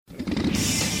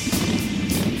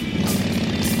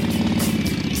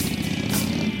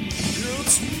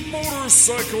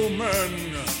Motorcycle Men.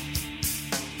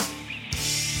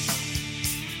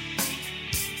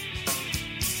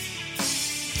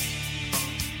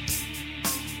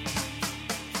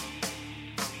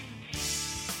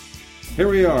 Here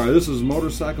we are. This is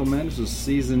Motorcycle Men. This is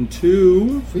season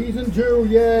 2. Season 2,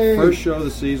 yay! First show of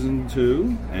the season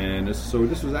 2, and this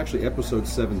was actually episode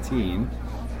 17.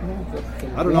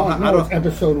 I don't know. It's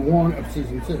episode 1 of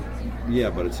season 2.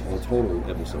 Yeah, but it's all total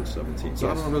episode 17. So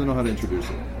yes. I don't really know how to introduce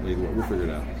it. We'll figure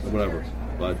it out. Whatever.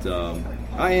 But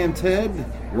I am Ted.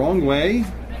 Wrong way.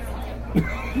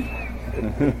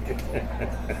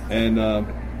 And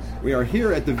we are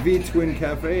here at the V-Twin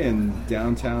Cafe in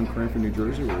downtown Cranford, New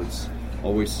Jersey, where it's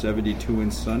always 72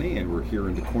 and sunny, and we're here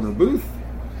in the corner booth.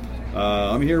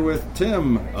 I'm here with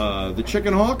Tim, the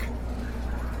Chicken Hawk,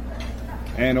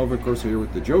 and over, of course, here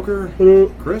with the Joker,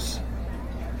 Chris,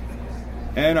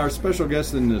 and our special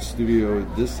guest in the studio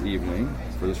this evening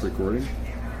for this recording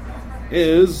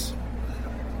is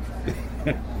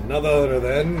none other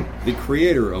than the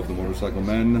creator of the Motorcycle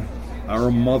Men, our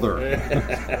mother.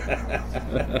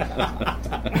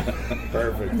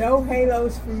 Perfect. No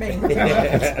halos for me.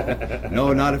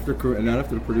 No, not after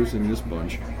producing this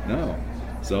bunch. No.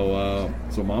 So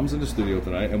Mom's in the studio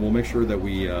tonight, and we'll make sure that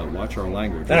we watch our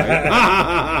language. Right?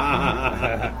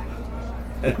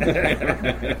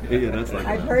 Yeah, that's like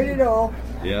I've heard it all.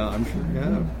 Yeah, I'm sure you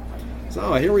have.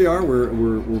 So here we are.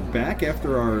 We're back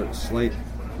after our slight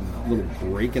little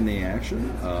break in the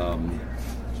action.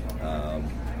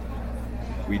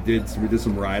 We did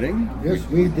some riding. Yes,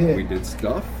 we did. We did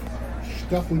stuff.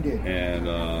 We did. And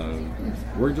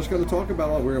we're just going to talk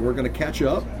about it. We're going to catch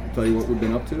up, tell you what we've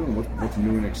been up to and what's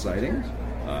new and exciting.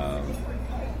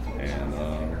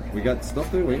 And we got stuff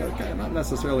that we got not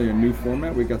necessarily a new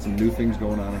format. We got some new things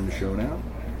going on in the show now,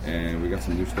 and we got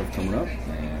some new stuff coming up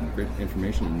and great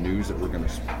information and news that we're going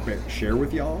to share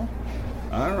with y'all.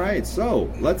 All right,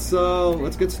 so let's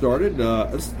get started.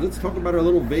 Let's talk about our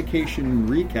little vacation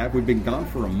recap. We've been gone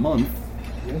for a month.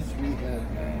 Yes, we have.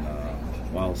 And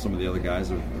while some of the other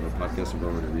guys of the podcast have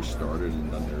already restarted and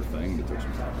done their thing, they took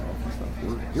some time off and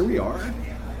stuff. Here we are.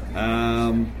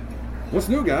 What's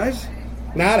new, guys?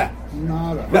 Nada.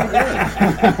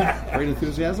 Great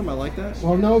enthusiasm. I like that.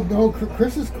 Well, no.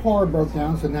 Chris's car broke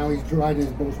down, so now he's riding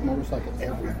his motorcycle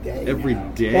every day. Every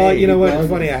day. Well, you know what? It's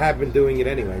funny. I have been doing it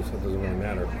anyway, so it doesn't really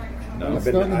matter. No, it's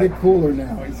starting to get cooler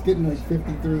now. It's getting like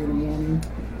 53 in the morning.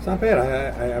 It's not bad.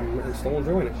 I'm still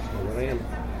enjoying it. I really am.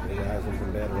 It hasn't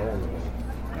been bad at all.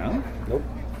 No? Nope.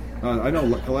 I know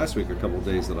last week, a couple of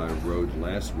days that I rode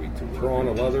last week to work. Throw on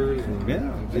the leathers and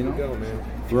there you go, man.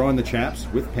 Throw on the chaps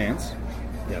with pants.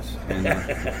 Yes. And,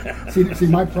 see,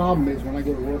 my problem is when I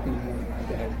go to work in the morning,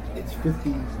 it's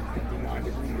 50, 59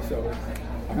 degrees, so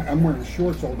I'm wearing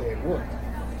shorts all day at work.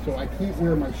 So I can't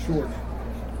wear my shorts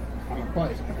on a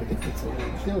bike because it's a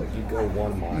little chilly. You go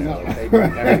 1 mile. No. Okay?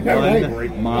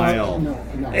 1 mile. No.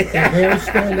 The hairs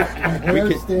stand up.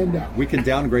 Stand up. We can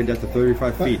downgrade that to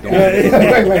 35 feet. Don't wait.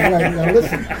 Now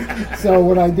listen. So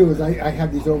what I do is I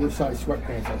have these oversized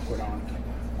sweatpants I put on.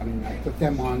 I mean, I put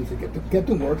them on to get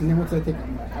to work, and then once I take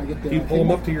them, I get there. You pull them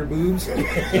up to your boobs. Get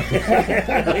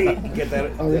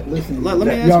that? Oh, listen. Let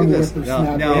me ask you this.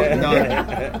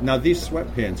 Now, these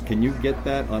sweatpants, can you get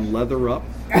that on Leather Up?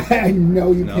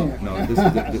 No, you can't. No,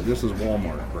 this is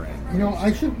Walmart brand. You know,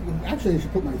 I should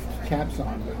put my caps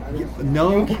on. But I don't,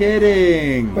 no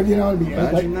kidding. But you know,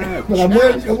 imagine that. But I'm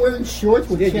wearing shorts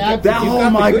with chaps. Oh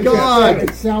my God!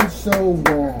 It sounds so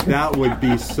wrong. That would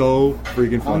be so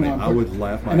freaking funny. I would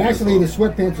laugh my And ass actually, off. the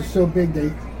sweatpants are so big, they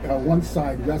one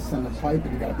side rests on the pipe,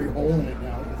 and you got a big hole in it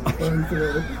now. It's burned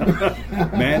through.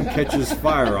 Man catches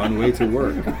fire on way to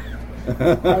work.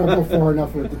 I don't go far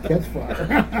enough for it to catch fire.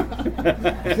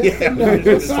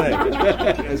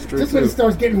 That's true. Just when it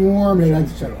starts getting warm, and I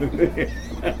shut up.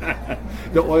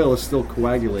 The oil is still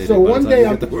coagulated. So one day,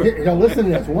 listen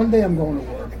to this. One day I'm going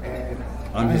to work, and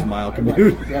on his mile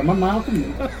commute. Right, yeah, my mile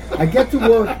commute. I get to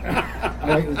work. All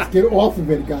right, let's get off of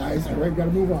it, guys. All right, got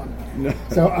to move on. No,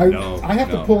 so I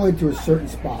have to pull into a certain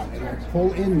spot, and I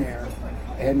pull in there,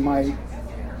 and I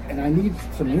need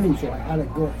some room, so I had to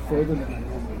go further than I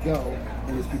normally go,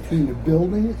 and it's between the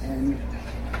building and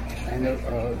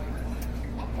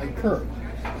a curb,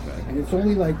 and it's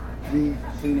only like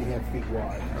 3.5 feet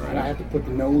wide, and I have to put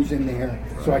the nose in there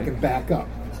so I can back up.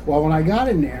 Well, when I got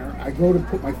in there, I go to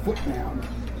put my foot down,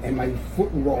 and my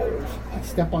foot rolls. I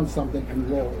step on something and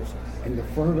rolls, and the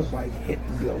front of the bike hit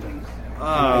the building. And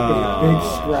I get a big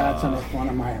scratch on the front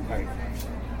of my bike.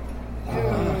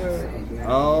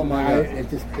 Oh my God! It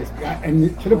just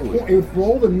to the point, it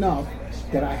rolled enough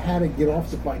that I had to get off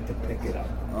the bike to pick it up.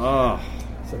 Oh.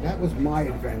 So that was my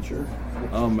adventure.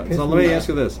 So let me ask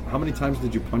you this: how many times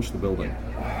did you punch the building?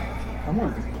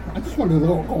 I just wanted to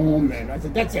go home, man. I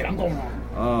said, that's it, I'm going home.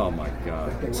 Oh my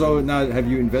God! So now, have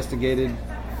you investigated?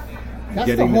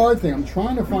 That's the hard thing. I'm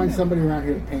trying to find somebody around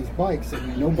here that paints bikes,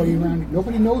 and nobody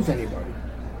knows anybody.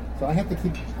 So I have to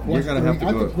keep. You're gonna have to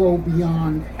I have to go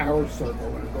beyond our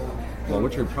circle and go. Well,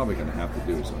 what you're probably going to have to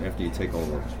do is, after you take all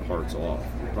the parts off,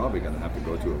 you're probably going to have to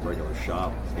go to a regular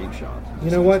shop, paint shop.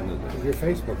 You know what? Your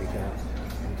Facebook account.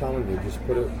 I'm telling you, just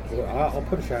put it. I'll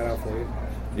put a shout out for you.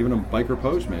 Even a biker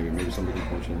post, maybe somebody can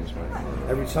point you in this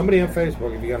way. Somebody on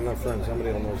Facebook, if you got enough friends,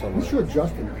 somebody will know somebody. I'm sure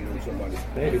Justin may know somebody.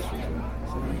 Maybe.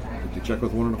 If you check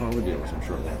with one of the Harley dealers, I'm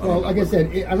sure. Well, like I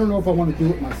said, I don't know if I want to do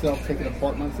it myself, take it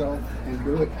apart myself, and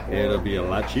do it. It'll be a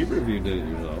lot cheaper if you did it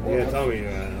yourself. Yeah, tell me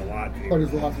a lot. But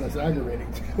it's a lot less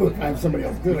aggravating too if I have somebody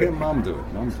else do You it. get Mom do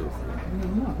it. Mom do it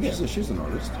for you. She's an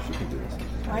artist. She can do this.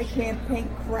 I can't paint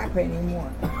crap anymore.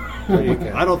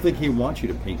 I don't think he wants you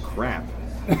to paint crap.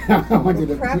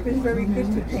 Crap is very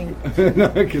good to paint.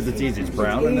 Because it's easy. It's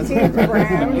brown. It's easy, it's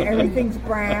brown. Everything's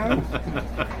brown.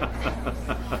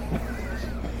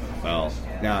 Well,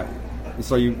 now,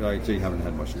 so you haven't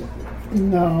had much luck with it.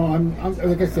 No, I'm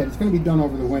like I said, it's going to be done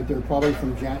over the winter, probably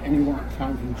from anywhere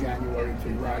time from January to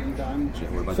riding time.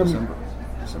 What about December?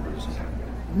 December.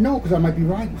 No, because I might be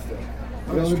riding still.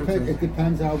 That's true, too. It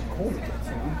depends how cold it gets,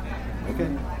 you know. Okay.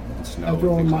 And snow After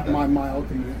all and things my, like that. my mild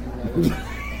commute,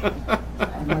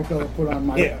 I might go put on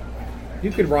my. Yeah. You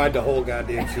could ride the whole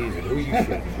goddamn season. Who you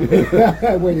shit?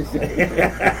 Wait a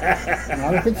second.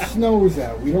 Not if it snows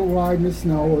out. We don't ride in the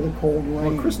snow or the cold rain.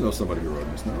 Well, Chris knows somebody who rode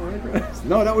in the snow, right, Chris?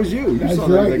 No, that was you. You That's saw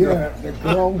right, that yeah. The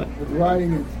girl was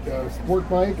riding a sport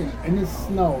bike and in the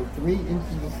snow, 3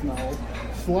 inches of snow,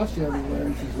 slush everywhere,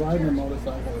 and she's riding a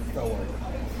motorcycle and fell over.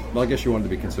 Well, I guess you wanted to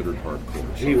be considered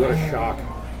hardcore. Gee, what a shock.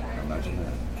 Imagine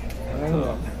that. I don't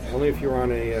know. Only if you're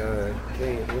on a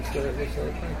what's the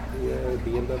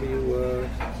BMW.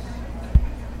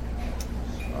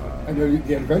 And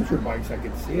the adventure bikes, I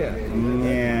could see. Yeah. Maybe.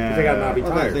 Yeah. They got knobby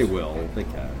Well, tires. They will. They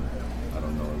can. I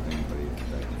don't know if anybody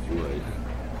that would.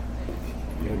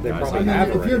 They Guys probably like have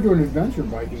If you're doing adventure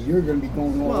biking, you're going to be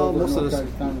going all Well, over most of North this.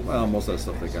 Pakistan. Well, most of that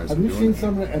stuff that guys Have are you doing. seen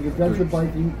some of the adventure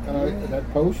biking that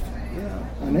post? Yeah.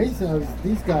 And they says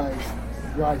these guys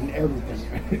riding everything.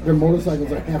 Their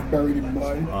motorcycles are half buried in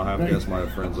mud. I'll have to guess my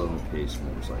friends on the Pace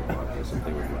motorcycle. I guess if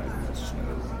they would ride in the snow.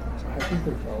 I think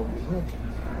they're probably rich.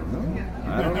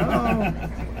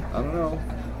 I don't know.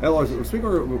 Hey, speaking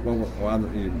of,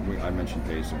 I mentioned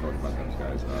Pace and talked about those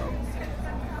guys.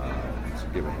 Let's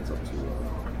give a heads up to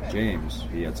James.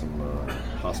 He had some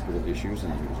hospital issues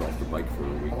and he was off the bike for a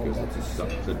week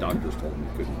because the doctors told him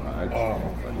he couldn't ride.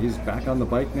 But he's back on the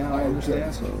bike now, I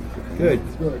understand. So Good.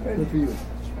 Good for you.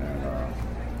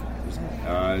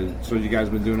 So you guys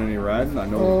been doing any riding? I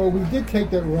know. We did take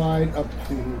that ride up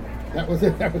to. That was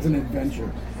it. That was an adventure.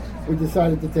 We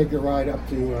decided to take a ride up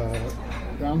to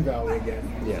Brown Valley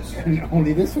again. Yes. And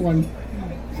only this one.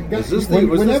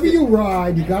 Whenever you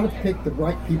ride, you got to pick the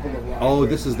right people to ride. Oh, with.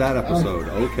 this is that episode.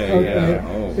 Okay, yeah.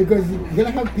 Oh. Because you're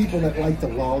gonna have people that like to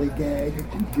lollygag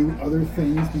and do other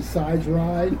things besides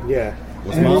ride. Yeah.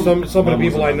 Was Some of the Mom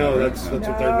people I wasn't know, on that's that,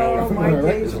 what they're known for. my Right,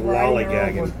 days is of riding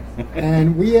lollygagging.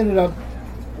 And we ended up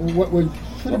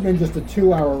should have been just a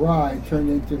 2-hour ride turned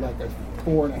into like a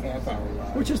 4.5-hour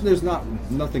ride. Which is there's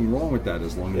nothing wrong with that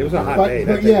as long as It was a hot But, day.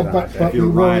 but That day yeah, was a but, hot but day. You're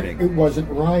we weren't- riding. it wasn't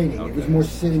riding. It was Okay. more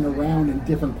sitting around in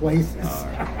different places.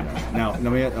 Now,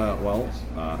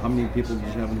 how many people did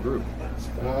you have in the group?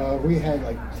 We had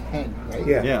like 10, right?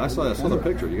 Yeah. Yeah, I saw the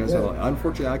picture. You guys Yeah. had,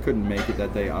 unfortunately, I couldn't make it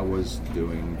that day. I was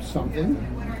doing Something.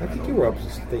 I think you were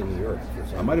upstate New York. Or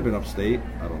something. I might have been upstate.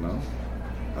 I don't know.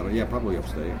 Yeah, probably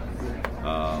upstate.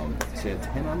 So you had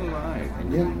 10 on the ride.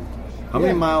 And Yeah. how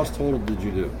many Yeah. miles total did you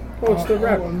do? Well, it's the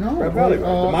Red Valley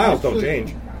ride. The miles don't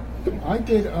change. I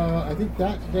did, I think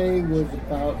that day was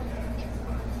about,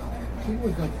 I think it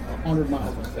was like 100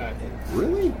 miles exactly.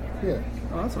 Really? Yeah.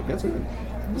 Oh, that's okay. That's good.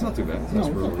 It's not too bad. No, That's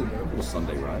it's real, not too bad. little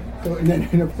Sunday ride. So,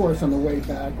 and of course, on the way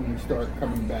back, when we start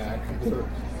coming back,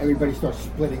 everybody starts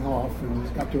splitting off, and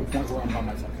it got to a point where I'm by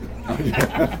myself.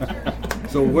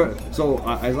 So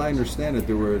as I understand it,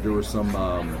 there were some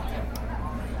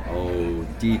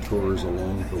detours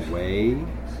along the way.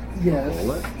 Yes.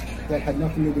 Call it? That had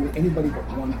nothing to do with anybody but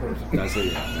one person. That's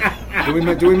it.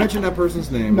 Do we mention that person's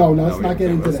name? No, let's not get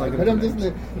into let's that. not But get I'm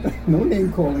into just names. no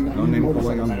name calling on No name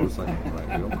calling on motorcycle. motorcycle.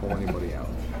 Right? We don't call anybody out.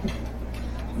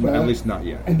 At least not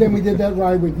yet. And then we did that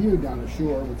ride with you down the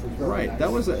shore, which was very Right. nice.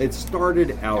 That was. It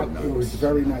started out nice. It was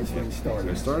very nice when it started.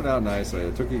 It started out nice. I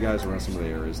took you guys around some of the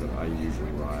areas that I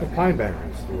usually The ride. Pine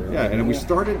Barrens. Yeah, and we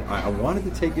started. I wanted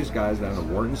to take these guys down to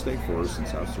Wharton State Forest in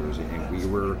South Jersey, and we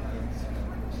were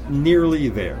nearly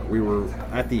there. We were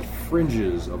at the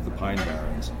fringes of the Pine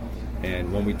Barrens,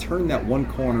 and when we turned that one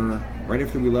corner, right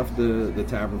after we left the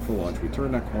tavern for lunch, we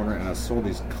turned that corner, and I saw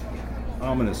these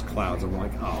ominous clouds. I'm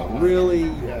like, oh, really?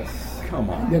 Yes. Come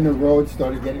on. Then the road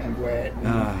started getting wet.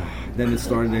 Then it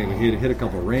started to hit a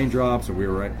couple of raindrops, and we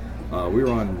were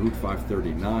on Route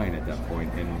 539 at that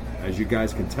point. And as you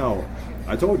guys can tell,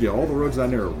 I told you all the roads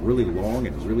down there are really long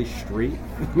and really straight.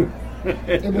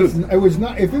 It was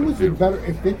not. If it was better,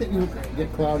 if it didn't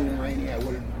get cloudy and rainy, it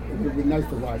would have been nice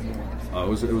to ride more.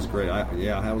 It was great.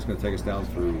 I was going to take us down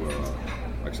through.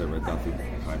 Like I said, right down through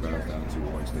Pine Barrens down to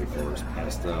Wharton State Forest,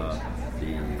 past the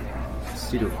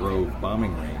Cedar Grove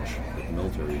bombing range that the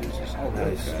military uses. Oh,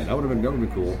 nice. And that would have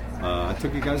been cool. I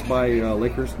took you guys by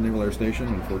Lakehurst Naval Air Station,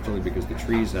 unfortunately, because the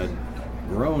trees had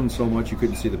grown so much you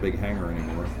couldn't see the big hangar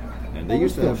anymore. And they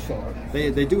used to have.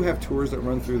 They do have tours that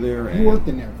run through there. You worked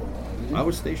in there for a while, didn't you? I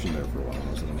was stationed there for a while.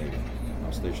 I was in the Navy. I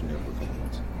was stationed there for a couple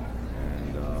months.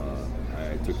 And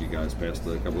I took you guys past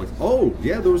a couple of... Oh,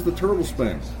 yeah, there was the turtle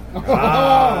spin. The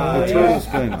turtle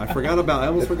spin. I almost forgot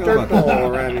about that. Turtle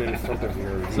ran in front of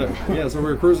your... So we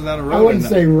were cruising down the road. I wouldn't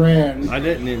say ran. I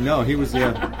didn't. No, he was...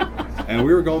 And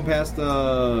we were going past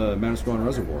Manasquan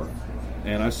Reservoir.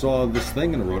 And I saw this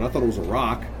thing in the road. I thought it was a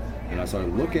rock. And I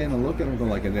started looking and looking.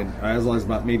 And then as I was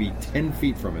about maybe 10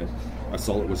 feet from it, I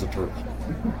saw it was a turtle.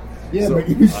 Yeah, So but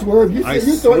you swerved. You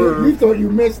thought you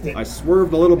missed it. I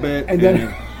swerved a little bit. And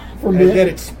then from And there, then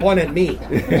it spun at me.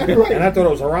 Right. And I thought it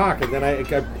was a rock. And then I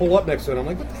pull up next to it. I'm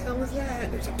like, what the hell is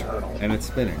that? It's a turtle. And it's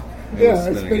spinning.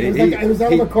 it was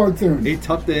out of a cartoon. He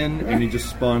tucked in and he just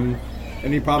spun.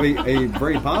 And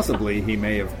very possibly, he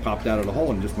may have popped out of the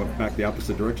hole and just went back the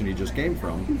opposite direction he just came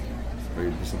from.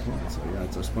 Very disappointed. So yeah,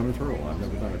 it's a spun turtle. I've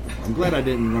never done it before. I'm glad I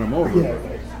didn't run him over. Yeah,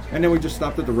 right. And then we just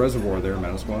stopped at the reservoir there in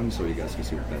Manasquan, so you guys can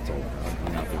see what that's all about.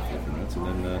 Hung out there for a few minutes,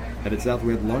 and then headed south.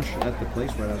 We had lunch at the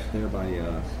place right out there by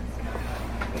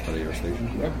the air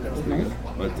station. Yep, that was pretty nice.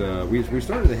 good. But we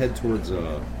started to head towards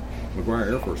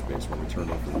McGuire Air Force Base when we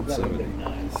turned off the Route That would've 70. been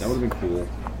nice. That would have been cool.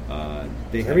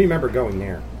 They I had, remember going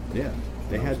there. yeah,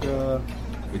 they had.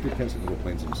 We did pass little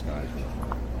planes in the sky.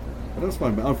 But that was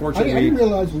fun. But I unfortunately, didn't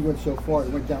realize we went so far. It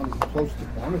went down close to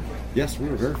Bonneville. yes, we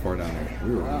were very far down there.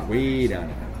 We were Wow. way down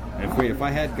there. If I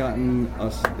had gotten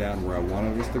us down where I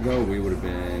wanted us to go, we would have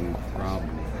been probably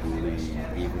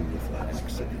even with Atlantic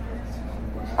City.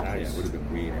 Yeah, it would have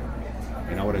been way down there.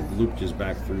 And I would have looped just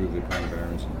back through the Pine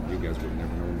Barrens, and you guys would have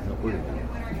never known the hell we were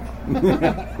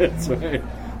doing. That's right.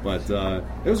 But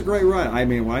it was a great ride. I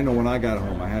mean, I know when I got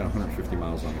home, I had 150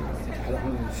 miles on the road.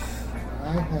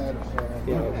 I had,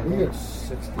 we had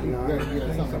 69.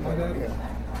 yeah, something like that. Yeah.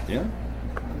 Yeah?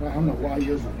 I don't know why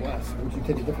yours was less. Would you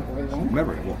take a different way home?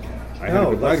 Remember, well, I had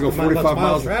No, to go less 45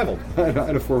 miles. traveled. I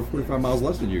had to 45 miles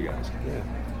less than you guys.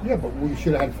 Yeah, but we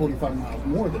should have had 45 miles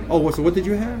more than Oh, so what did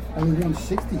you have? I was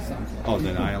 160 something. Oh,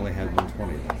 then I only had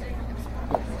 120.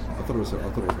 I thought it was.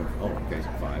 Oh, okay,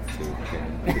 5, 2.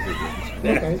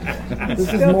 Okay. Okay.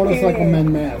 This is motorcycle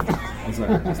men math. I'm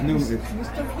sorry. It's new. You still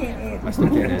can't add. I still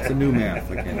can't. It's a new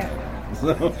math. I can't.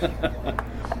 So,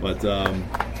 but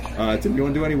Tim, you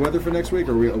want to do any weather for next week?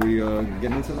 Are we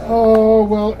getting into that? Oh,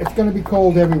 well, it's going to be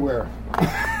cold everywhere.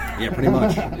 Yeah, pretty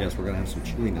much. Yes, we're gonna have some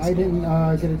chilliness. I didn't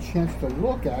get a chance to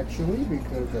look, actually,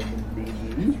 because I've been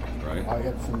busy. Right. I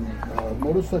had some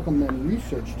motorcycle men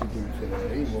research to do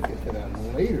today. We'll get to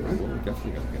that later. Well, we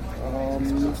definitely gotta get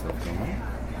some stuff going on.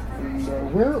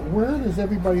 And, where does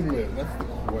everybody live? That's the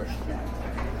question.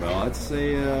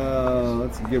 Well,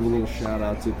 let's give a little shout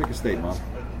out to pick a state, Mom.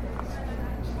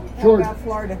 How George. about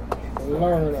Florida?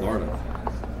 Florida.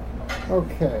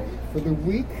 Okay, for the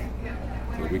week,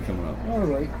 For the week coming up. all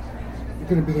right, we're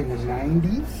going to be in the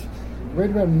 90s, right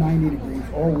around 90 degrees,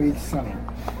 all week sunny.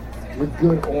 We're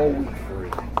good all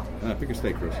week. Pick a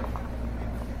state, Chris.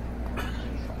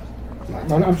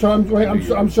 I'm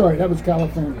sorry. That was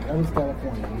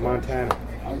California. Montana.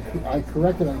 I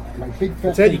corrected my big fat.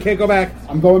 That's it. You can't go back.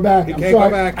 I'm going back. You I'm can't sorry.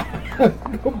 go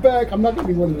back. Go back. I'm not going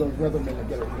to be one of those weathermen that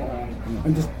get it wrong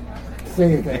and just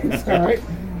say things. All right.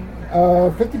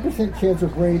 50% chance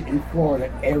of rain in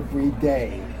Florida every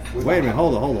day. Wait a minute.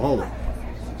 Hold on.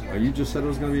 You just said it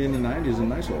was going to be in the 90s and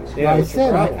nice weather. Yeah, I what's the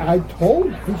said, problem? I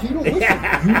told, because you don't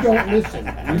listen. You don't listen.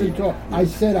 You didn't talk. I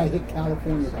said I hit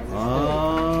California by mistake.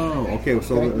 Oh, okay.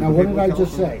 So Okay, now, what did I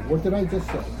just say? What did I just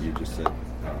say? You just said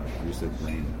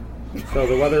rain. So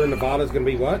the weather in Nevada is going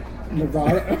to be what?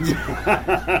 Nevada.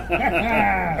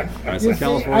 All right, so You see,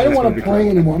 California. I don't want to play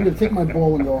anymore. I'm going to take my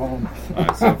ball and go home. All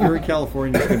right, so if you're in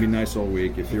California, it's going to be nice all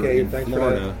week. If you're Okay, in thanks for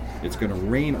Florida, it's going to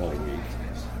rain all week.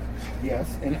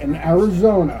 Yes, and in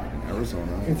Arizona,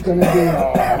 Arizona. it's going to be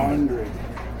 100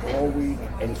 all week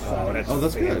and sunny. Oh,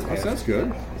 that's good. fantastic. That's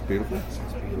good. It's beautiful. It's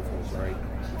beautiful. It's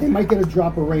right. They might get a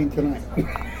drop of rain tonight.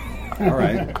 All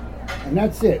right. And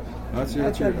that's it. That's your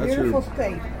That's a beautiful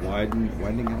state.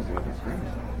 winding out weather. Great.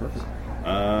 Perfect.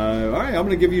 All right, I'm going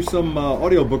to give you some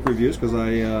audiobook reviews because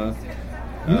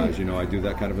as you know, I do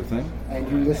that kind of a thing. And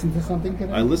you listen to something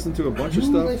today? I listen to a bunch you of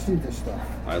stuff. listen to stuff.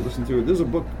 I listened to it. There's a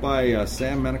book by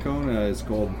Sam Manicone. It's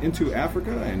called Into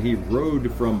Africa, and he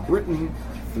rode from Britain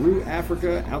through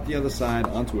Africa, out the other side,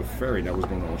 onto a ferry that was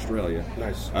going to Australia.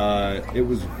 Nice. It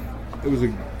was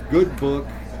a good book.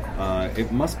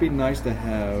 It must be nice to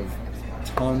have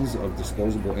tons of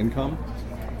disposable income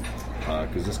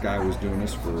because this guy was doing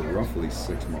this for roughly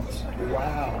 6 months.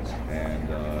 Wow. And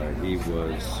he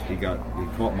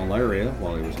caught malaria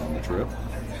while he was on the trip,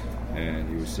 and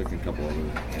he was sick in a couple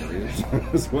other areas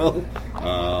as well.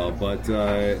 But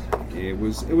it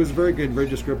was very good, very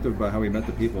descriptive about how he met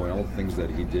the people and all the things that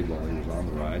he did while he was on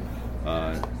the ride.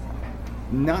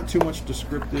 Not too much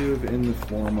descriptive in the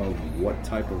form of what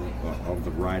type of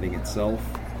the riding itself,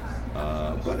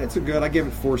 but it's a good. I gave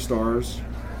it 4 stars.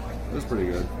 It was pretty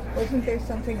good. Wasn't there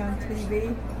something on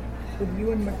TV with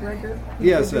you and McGregor?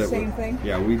 Yes, the same thing.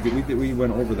 Yeah, we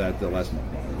went over that the last month.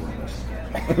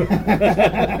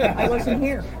 I wasn't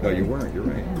here. No, you weren't. You're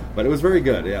right. But it was very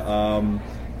good. Yeah.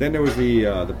 Then there was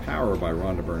the Power by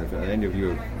Rhonda Byrne. If any of you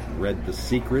have read The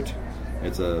Secret,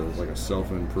 it's like a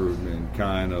self-improvement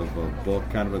kind of a book,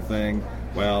 kind of a thing.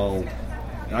 Well,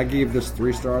 I gave this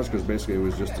 3 stars because basically it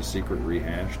was just a secret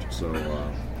rehashed, so it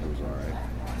was all right.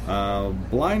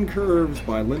 Blind Curves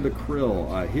by Linda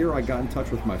Krill. Here I got in touch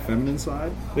with my feminine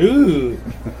side. Ooh.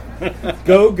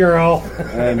 Go, girl.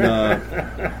 And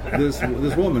this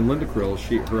woman, Linda Krill,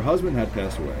 her husband had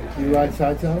passed away. You ride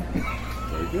side-saddle?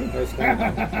 Very good. Nice thing.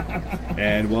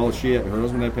 And her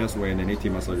husband had passed away, and then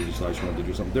 18 months later, she decided she wanted to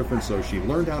do something different. So she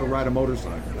learned how to ride a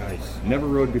motorcycle. Nice. Never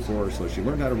rode before, so she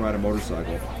learned how to ride a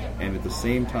motorcycle. And at the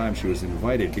same time, she was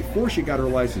invited, before she got her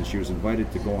license, she was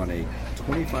invited to go on a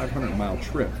 2,500-mile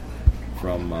trip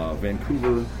from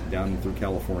Vancouver down through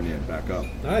California and back up.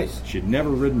 Nice. She'd never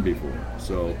ridden before,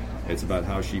 so it's about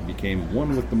how she became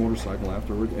one with the motorcycle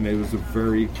afterward. And it was a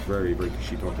very, very, very.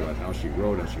 She talked about how she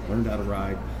rode, how she learned how to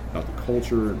ride, about the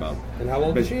culture, about. And how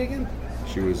old was she again?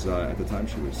 She was at the time.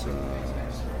 She was.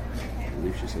 I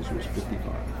believe she said she was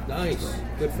 55. Nice. So,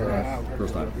 Good for her.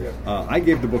 first time. I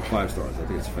gave the book 5 stars. I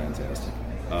think it's fantastic.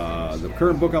 The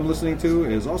current book I'm listening to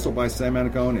is also by Sam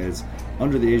Manicone. It's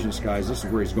Under the Asian Skies. This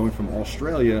is where he's going from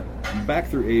Australia back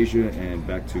through Asia and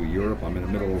back to Europe. I'm in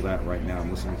the middle of that right now. I'm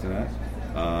listening to that.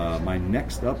 My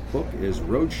next up book is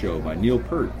Roadshow by Neil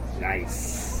Peart.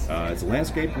 Nice. It's a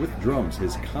landscape with drums.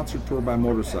 His concert tour by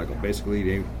motorcycle.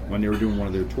 Basically, when they were doing one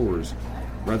of their tours,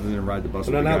 rather than ride the bus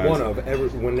with No, the not guys. one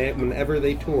of. Whenever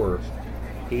they tour,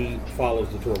 he follows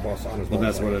the tour bus on his Well,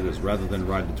 that's motorcycle. what it is. Rather than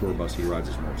ride the tour bus, he rides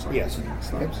his motorcycle. Yes. And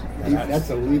stops. That's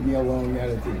a leave me alone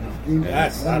attitude.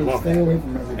 Yes, I love Stay that. away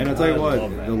from everything. And I'll tell you I what,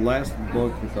 love that. the last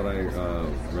book that I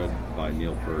read by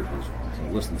Neil Peart was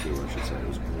listened to, I should say. It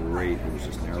was great. It was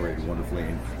just narrated wonderfully.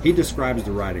 And he describes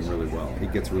the writing really well. He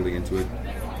gets really into it.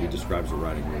 He describes the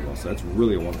writing really well. So that's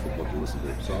really a wonderful book to listen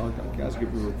to. So I'll guys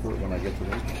give you a report when I get to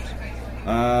those books.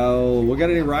 We got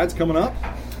any rides coming up?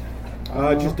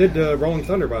 Just did Rolling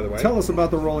Thunder, by the way. Tell us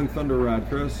about the Rolling Thunder ride,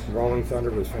 Chris. Rolling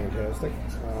Thunder was fantastic.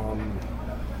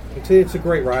 It's a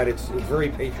great ride. It's very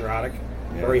patriotic,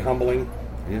 Yeah. very humbling.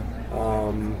 Yeah.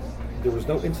 There was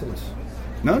no incidents.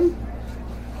 None?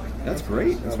 That's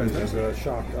great. That's Which is fantastic. a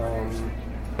shock.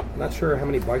 Not sure how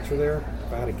many bikes were there.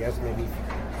 If I had to guess, maybe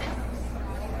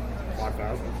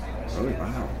 5,000. Really?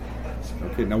 Wow.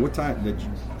 Okay, now what time did you...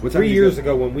 What time 3 did you years go?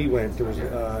 ago when we went, there was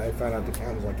I found out the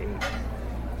count was like 8,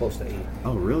 close to 8.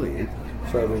 Oh, really?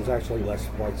 So there was actually less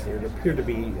bikes there. It appeared to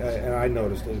be, and I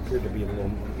noticed it appeared to be a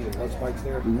little less bikes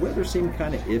there. The weather seemed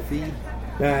kind of iffy.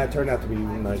 Nah, it turned out to be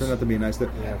nice. Turned out to be a nice day.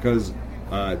 Yeah. Because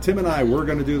Tim and I were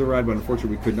going to do the ride, but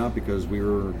unfortunately we could not because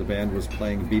the band was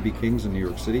playing BB King's in New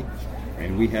York City,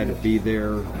 and we had to be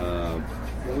there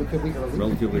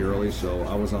relatively early. So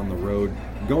I was on the road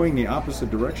going the opposite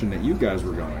direction that you guys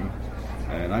were going,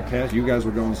 and I passed. You guys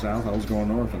were going south, I was going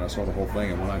north, and I saw the whole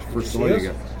thing. And when I first saw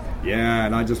you, yeah,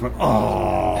 and I just went,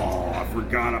 oh, I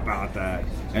forgot about that.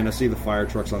 And I see the fire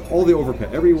trucks on all the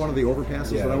overpass, every one of the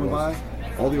overpasses that I went by.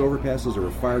 all the overpasses, there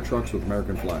were fire trucks with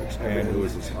American flags, and it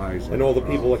was as high as And all the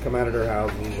people that come out of their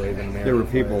houses waving American there were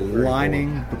people flags, very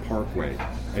lining the parkway. So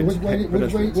And which way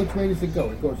pedestrians. does it go?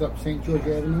 It goes up St. George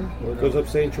Avenue? Or cool. Goes up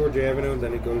St. George Avenue, and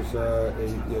then it goes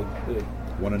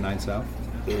 109 South.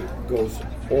 it goes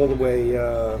all the way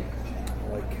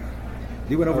like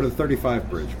You went over to the 35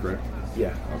 bridge, correct?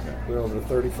 yeah. Okay. We're over to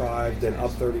 35, then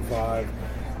up 35,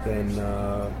 then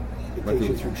it Right takes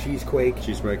you through- through Cheesequake.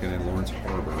 Cheesequake and then Lawrence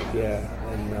Harbor. Yeah,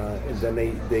 and then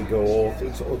they go all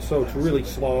so it's really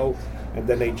slow, and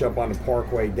then they jump on the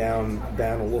Parkway down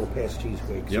a little past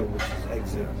Cheesequake, Yep. which is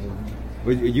exit.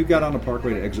 Well, you got on the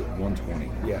parkway to exit 120.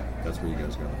 Yeah. That's where you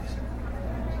guys go.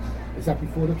 is that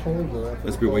before the tolls or after?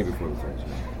 Let's the be way tolls? before the tolls.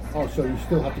 Oh, so you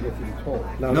still have to go through the toll.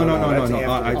 No. that's I,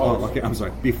 after the tolls. okay, I'm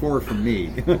sorry. Before for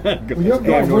me. Well,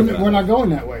 we're not going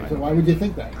that way, so why would you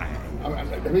think that?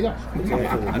 There we go.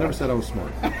 I never said I was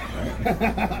smart. Right?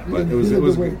 But it You was did it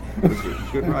was the good. It was good.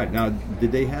 Good ride. Now,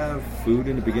 did they have food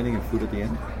in the beginning and food at the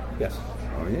end? Yes.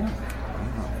 Oh yeah.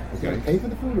 Wow. Did you Okay. pay for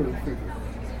the food or free?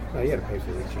 No, you had to pay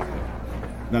for each.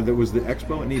 Now, there was the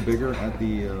expo any bigger at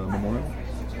the memorial?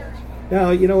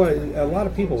 Now, you know what? A lot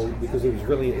of people, because it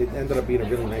ended up being a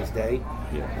really nice day.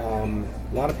 Yeah.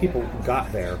 A lot of people got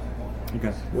there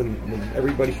Okay. when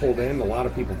everybody pulled in. A lot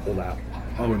of people pulled out.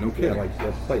 Oh, no Yeah, kidding. like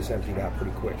the place emptied out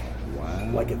pretty quick. Wow.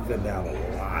 Like it thinned out a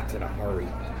lot in a hurry.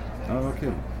 Oh, no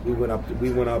kidding. We went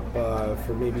up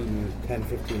for maybe 10,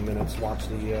 15 minutes. Watched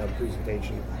the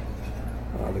presentation.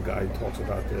 The guy talks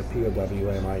about the POW,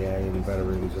 MIA, and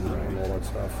veterans and all that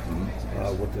stuff.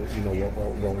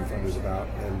 What Rolling Thunder's about,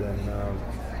 and then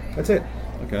that's it.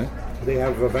 Okay. They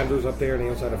have vendors up there, and they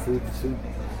also had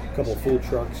a couple of food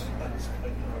trucks.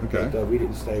 Okay. But, we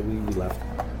didn't stay. We left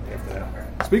after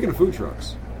that. Speaking of food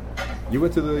trucks, you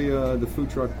went to the food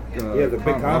truck. Yeah, the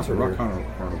big concert Rock here.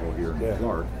 Carnival here in Yeah.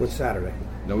 Clark. What's Saturday?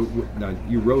 No, now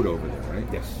you rode over there, right?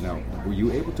 Yes. Now, were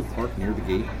you able to park near the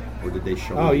gate, or did they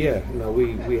show? Oh you? yeah, no,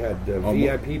 we had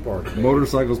VIP park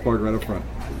Motorcycles parked right up front.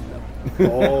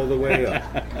 all the way up,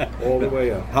 all the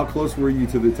way up. How close were you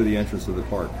to the entrance of the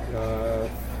park?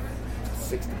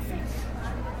 60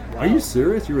 feet. Are you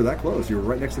serious? You were that close? You were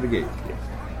right next to the gate. Yeah.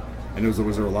 And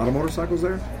was there a lot of motorcycles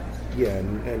there? Yeah,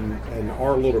 and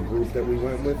our little group that we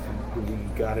went with, we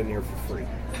got in there for free.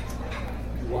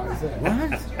 Why is that?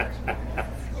 What?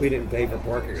 We didn't pay for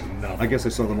parking or nothing. I guess I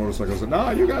saw the motorcycles.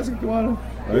 No, you guys can go on.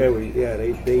 Yeah,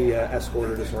 they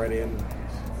escorted us right in.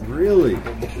 Really?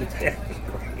 Yeah.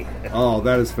 Oh,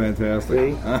 that is fantastic.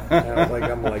 See?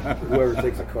 I'm like, whoever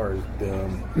takes a car is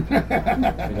dumb.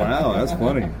 Wow, that's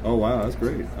funny. Oh, wow, that's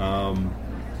great.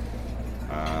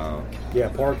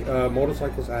 Yeah,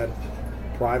 motorcycles had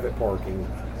private parking.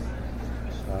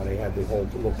 They had the whole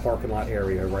little parking lot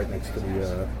area right next to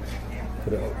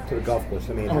the golf course,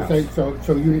 the main Oh, house.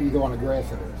 so you didn't go on the grass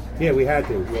at it? Yeah, we had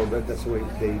to. Well, that's the way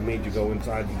they made you go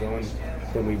inside to go in.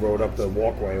 Then we rode up the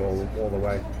walkway all the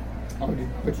way. Oh,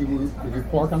 did you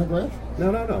park on the grass?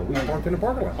 No. We parked in the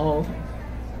parking lot. Oh,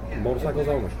 okay. Motorcycles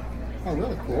only. Oh,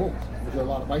 really? Cool. Was there a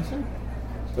lot of bikes there?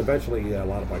 Eventually, a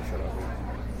lot of bikes showed up.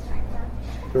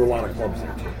 There were a lot of clubs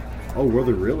there, too. Oh, were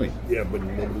they really? Yeah, but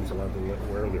nobody's allowed to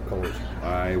wear their colors.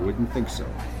 I wouldn't think so.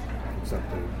 Except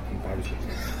the obviously.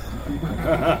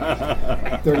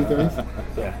 30-30s?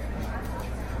 Yeah.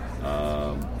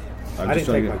 I'm I just didn't trying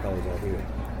take to my colors off either.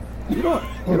 You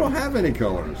don't have any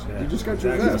colors. Yeah. You just got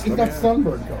your Exactly. vest. He's got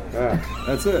sunburn color. Yeah.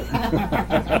 That's it.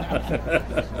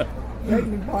 Red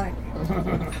and black.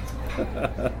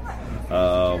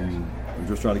 I'm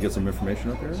just trying to get some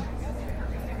information up here.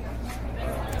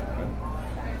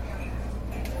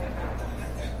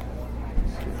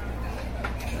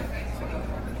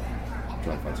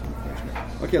 Trying to find some information.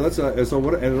 Okay, let's. So,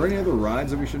 what? Are there any other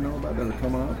rides that we should know about that are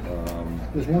coming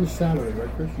up? There's one Saturday, right,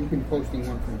 Chris? You've been posting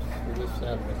one for this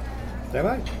Saturday. Have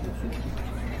I?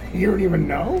 You don't even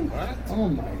know? What? Oh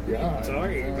my God!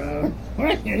 Talking about?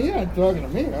 You're not talking to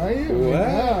me, are you? What?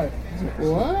 God. What?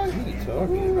 What are you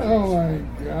talking about? Oh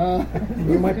my God!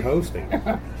 Who am I posting?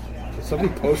 Is somebody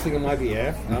posting on my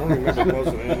behalf? I don't remember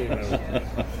posting anything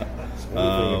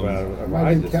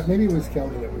about Maybe it was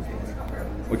Kelly that was doing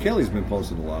it. Well, Kelly's been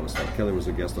posting a lot of stuff. Kelly was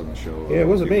a guest on the show. Yeah, it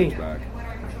wasn't a few me. weeks back.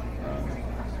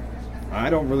 I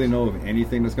don't really know of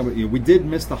anything that's coming. We did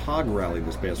miss the Hog Rally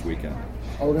this past weekend.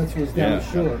 Oh, that was down the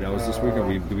shore. that was this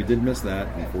weekend. We did miss that,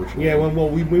 unfortunately. Yeah, well,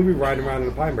 we were riding around in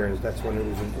the Pine Barrens. That's when it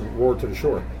was Roar to the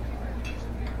Shore.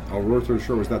 Roar to the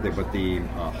Shore was that day, but the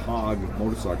Hog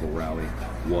Motorcycle Rally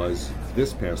was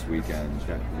this past weekend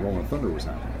that Rolling Thunder was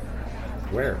happening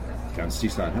Where? down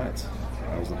Seaside Heights.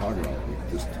 I was the hog rod.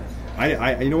 Just,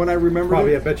 you know what I remember?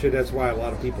 Probably, I bet you that's why a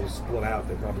lot of people split out.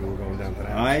 They probably were going down to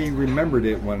that. I remembered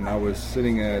it when I was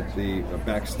sitting at the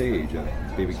backstage at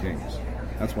BB King's.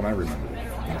 That's when I remembered it.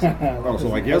 Oh, so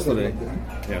like yesterday.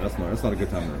 Yeah, that's not a good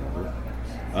time to remember.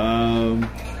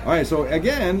 All right, so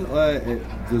again,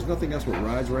 there's nothing else with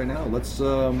rides right now. Let's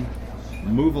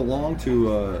move along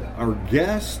to our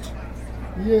guest.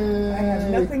 Yeah. I have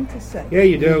nothing to say. Yeah,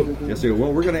 you do. Yes,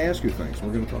 well, we're going to ask you things.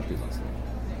 We're going to talk to you about stuff.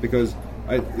 Because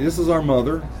this is our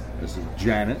mother. This is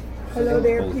Janet. Hello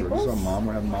there, This people. is our mom.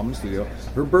 We're having mom in the studio.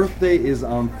 Her birthday is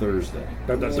on Thursday,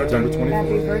 September 24th.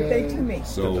 Happy birthday to me.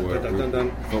 So Dun, dun, dun.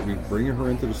 we thought we'd bring her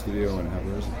into the studio and have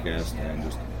her as a guest and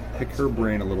just pick her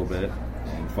brain a little bit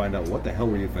and find out what the hell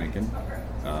were you thinking.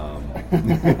 Now,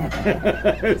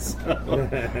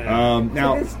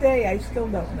 To this day, I still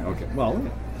don't know. okay, well,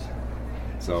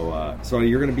 so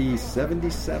you're going to be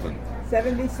 77.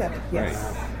 77,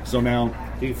 yes. Right. So now,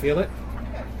 Do you feel it?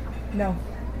 No.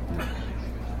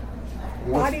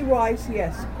 Body-wise,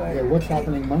 yes, but Yeah, what's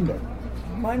happening Monday?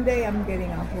 Monday I'm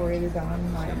getting operated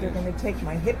on. They're going to take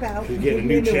my hip out. You and get a give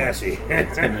me new one. chassis. I'm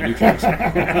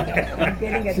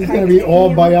getting a She's going to be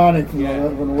all titanium-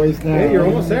 bionic from the waist down. Yeah, you're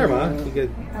almost there, Ma. You get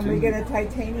I'm going to get a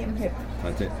titanium hip.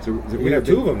 we have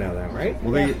two of them now, then, right?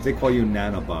 Well, they call you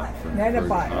Nanobot. For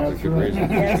Nanobot. for obviously good That's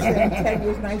reason. Yes, and Ted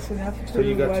was nice enough to So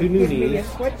you got two new give me a knees.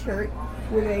 sweatshirt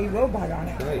with a robot on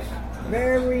it. Nice.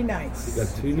 Very nice. You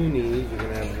got two new knees. You're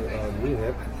gonna have a new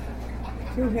hip.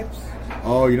 2 hips.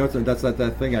 Oh, you know that's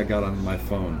that thing I got on my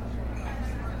phone.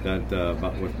 That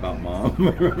about mom.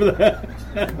 Remember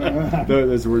that?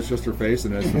 There's where it's just her face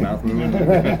and it's the mouth moving.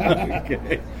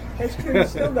 Okay. That's true. You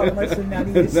still don't listen now,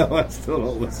 do you? No, I still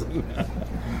don't listen.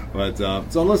 But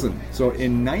so listen. So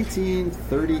in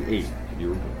 1938, you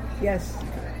were born, Yes.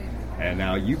 and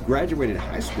now you graduated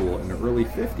high school in the early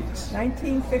 50s.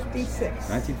 1956.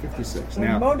 1956. When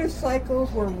Now,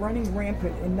 motorcycles were running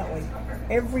rampant in Nutley.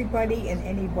 Everybody and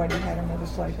anybody had a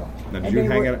motorcycle. now And did you they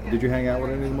hang were- out? Did you hang out with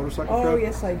any of the motorcycle Oh, crowd?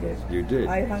 yes, I did. You did.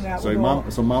 I hung out So with your all.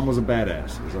 mom. So mom was a badass.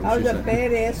 Is that what I was she a said?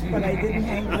 badass, but I didn't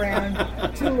hang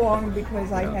around too long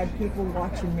because I had people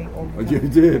watching me all Oh, the you time.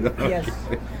 did. Yes.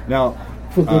 Okay. Now,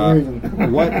 For good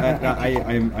reason. what I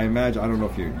imagine? I don't know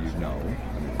if you know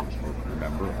or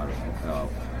remember. I don't know.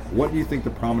 What do you think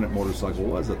the prominent motorcycle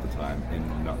was at the time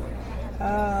in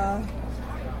Nutley?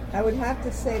 I would have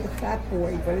to say the Fat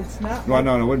Boy, but it's not. Well, like-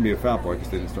 no, it wouldn't be a Fat Boy because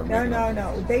they didn't start No, making them.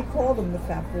 no. They called him the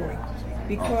Fat Boy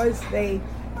because the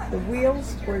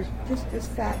wheels were just as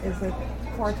fat as a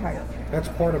car tire. That's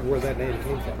part of where that name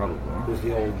came from. Probably. Was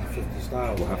the old 50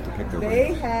 style. We'll have to pick their They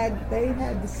brains.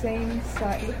 had the same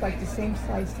size, looked like the same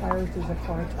size tires as a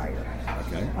car tire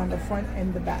Okay. on the front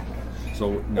and the back,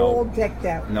 So all no. decked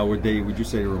out. Now, would you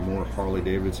say there were more Harley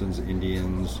Davidsons,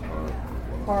 Indians, or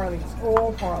Harleys,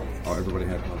 all Harleys. everybody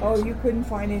had Oh, Harleys? you couldn't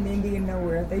find an Indian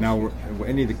nowhere. They Now, were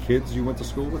any of the kids you went to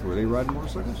school with, were they riding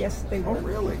motorcycles? yes, they Oh, were.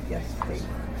 really? Yes, they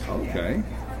were. Okay.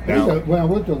 Well,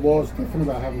 what the laws different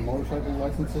about having motorcycle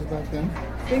licenses back then?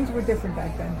 Things were different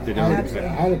back then. Did It Absolutely.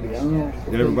 had to be. I don't know.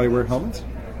 Did everybody wear helmets?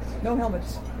 No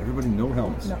helmets. Everybody no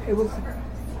helmets. No, it was an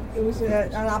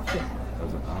option. That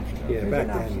was an option. Yeah, There's back an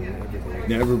then. option.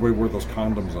 everything- Yeah, everybody wore those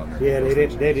condoms on there. Yeah, they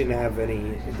didn't have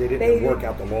any. They didn't work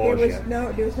out the laws there was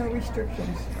yet. there was no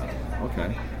restrictions.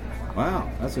 Okay. Wow,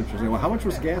 that's interesting. Well, how much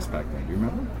was gas back then? Do you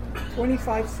remember?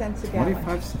 25 cents a gallon.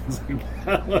 25 cents a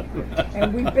gallon.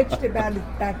 And we bitched about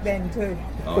it back then too.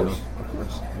 Oh, no, of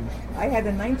course. I had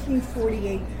a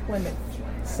 1948 Plymouth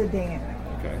sedan.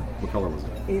 Okay. What color was it?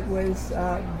 It was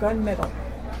gunmetal.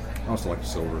 Oh, so like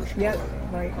silverish. Yep, color.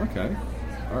 right. Okay.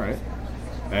 All right.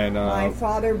 And My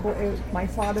father bought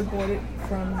it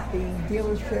from the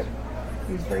dealership.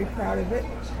 He was very proud of it,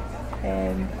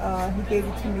 and he gave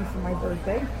it to me for my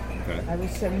birthday. okay. I was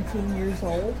 17 years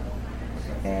old,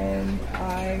 and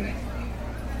I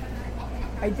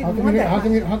didn't want that. How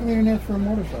come you didn't ask for a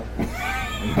motorcycle?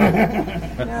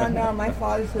 No, my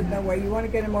father said, no way. You want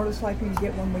to get a motorcycle, you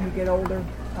get one when you get older.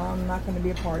 I'm not going to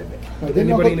be a part of it. Did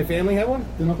anybody in the family have one?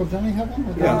 Did Uncle Johnny have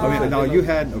one? Yeah, I mean, Uh, now you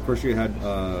had, of course, you had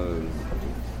two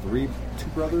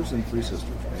brothers and 3 sisters,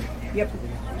 right? Yep. 3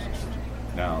 sisters.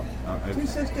 Now, 2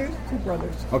 sisters, 2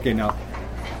 brothers. okay, now,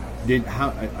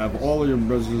 of all of your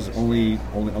brothers, only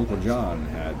Uncle John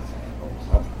had,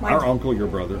 My- our uncle, your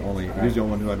brother, he was the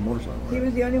only one who had a motorcycle, He right?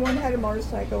 was the only one that had a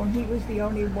motorcycle, and he was the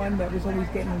only one that was always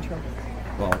getting in trouble.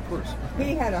 Well, of course.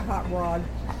 He had a hot rod.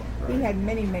 He had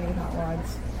many, many hot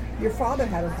rods. Your father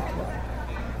had a hot rod.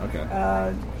 Okay.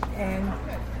 And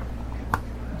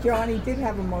Johnny did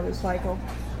have a motorcycle,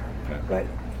 Okay. but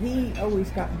he always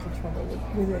got into trouble with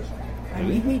it. I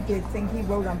mean, he did things. He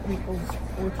rode on people's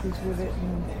porches with it,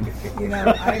 and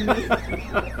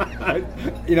I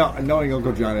mean, knowing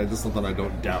Uncle John, that's something I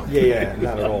don't doubt. Yeah,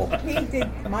 not at all. he did.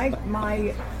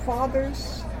 My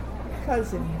father's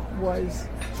cousin was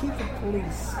chief of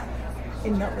police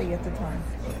in Nutley at the time,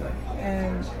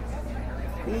 and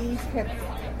he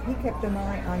kept an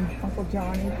eye on Uncle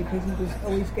Johnny because he was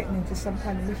always getting into some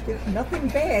kind of mischief. Nothing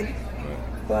bad,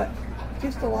 but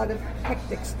just a lot of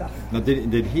hectic stuff. Now,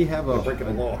 did he have a Breaking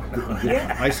the law.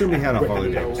 Yeah. I assume he had a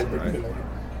Harley Davidson,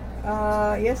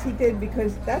 right? Yes, he did,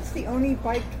 because that's the only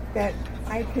bike that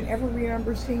I can ever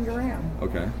remember seeing around.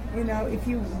 Okay. You know, if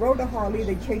you rode a Harley,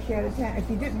 they'd chase you out of town. If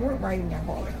you weren't riding a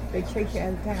Harley, they'd chase you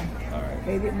out of town. All right.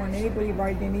 They didn't want anybody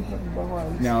riding anything but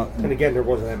Harleys. Now, And again, there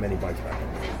wasn't that many bikes back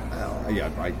then. yeah,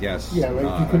 I guess. Yeah, like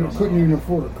not, you couldn't even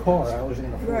afford a car. I was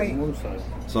going to afford Right. a motorcycle.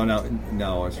 So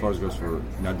now, as far as goes for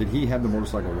now, did he have the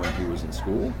motorcycle when he was in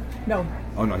school? No,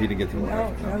 Oh no, he didn't get to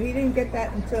no, he didn't get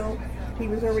that until he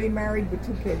was already married with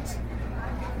 2 kids.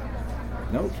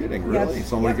 No kidding, Yes. really?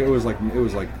 So Yep. it was like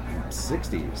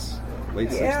 60s,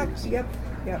 late Yep, 60s.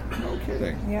 yep. No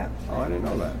kidding. Yeah. Oh, I didn't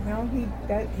know that. No,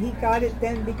 he got it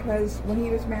then because when he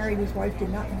was married, his wife did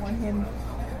not want him.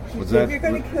 She Was said, that- "If you're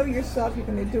going to kill yourself, you're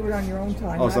going to do it on your own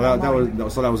time." Oh, not so on that mine."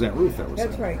 was Aunt Ruth that was.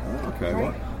 That's saying. right. Oh, okay. Right.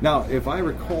 Well, now, if I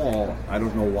recall, I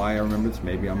don't know why I remember this.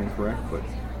 Maybe I'm incorrect, but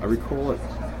I recall it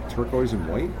turquoise and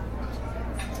white.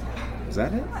 Is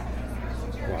that it?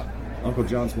 What? Uncle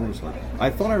John's motorcycle. I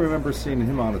thought I remember seeing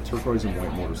him on a turquoise and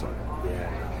white motorcycle. Yeah,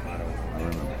 I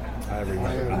remember. I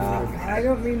remember. I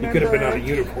don't remember. He could have been on a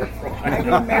unicorn for a I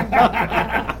while.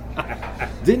 remember.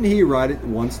 Didn't he ride it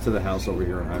once to the house over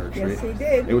here on Heinrich Street? Yes, he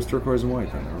did. It was turquoise and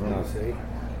white then. I remember. Oh, see?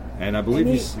 And I believe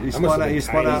And he I must spun have out. been He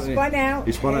spun tiny. out. He spun out.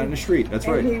 He spun out in the street. That's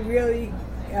and right. he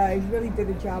really did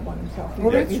a job on himself. He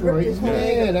Well, ripped- that's he ripped right. his whole Yeah,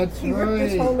 leg, that's he ripped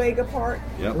his right. whole leg apart.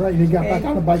 Yep. Right, and he got back And-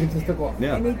 on the bike and just took off.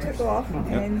 Yeah. And he took off,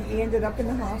 and he ended up in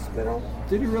the hospital.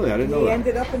 Did he really? I didn't know He that.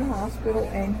 ended up in the hospital,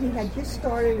 and he had just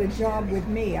started a job with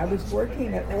me. I was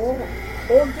working at all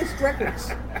Disc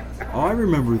Records. Oh, I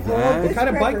remember All that. Disc kind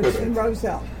of bike Records was it? in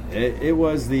Roselle. It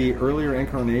was the earlier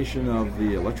incarnation of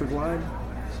the electric line.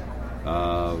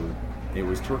 It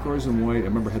was turquoise and white. I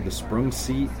remember it had the sprung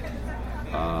seat,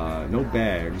 no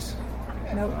bags.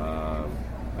 Nope.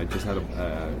 I just had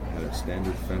a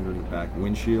standard fender in the back,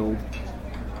 windshield.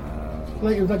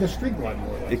 Like, it was like a street glide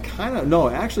more or less. It kind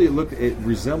of actually it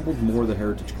resembled more the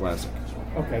Heritage Classic.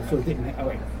 Okay, so it didn't. Oh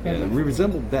wait, Yeah, it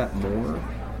resembled that more.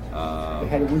 it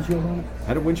had a windshield on it.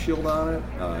 Had a windshield on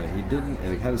it. He didn't,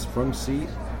 and it had a sprung seat.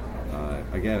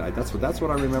 Again, that's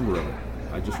what I remember of it.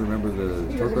 I just remember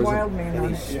the He was a wild man on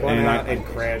And he it. spun And out I- and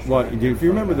crashed. Well, right if you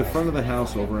remember the in front of the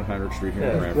house over in Heinrich Street here Yeah,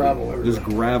 in there's Cranford, gravel everywhere. there's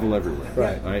gravel everywhere.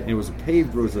 Right. And it was a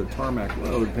paved road, it was a tarmac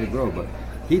road, paved road. But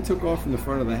he took off from the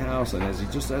front of the house, and as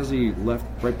he left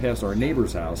right past our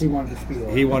neighbor's house, He wanted to speed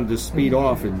off. he wanted to speed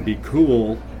off and be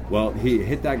cool. Well, he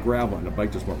hit that gravel, and the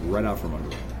bike just went right out from under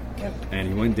him. Yep. And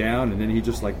he went down, and then he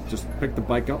just picked the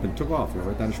bike up and took off. Went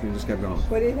right down the street and just kept going.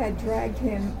 But it had dragged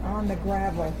him on the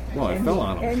gravel. Well, it and fell he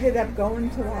on him. Ended up going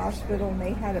to the hospital, and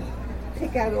they had to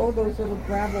pick out all those little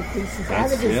gravel pieces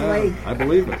out of his yeah, leg. I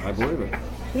believe it. I believe it.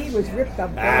 He was ripped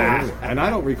up bad. And I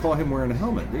don't recall him wearing a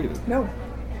helmet either. No.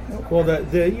 Well,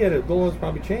 the laws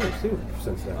probably changed too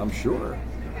since then. I'm sure.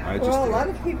 Well, a lot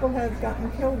of people have gotten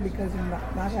killed because of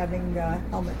not having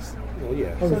helmets. Well,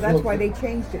 yeah. Oh, So that's why they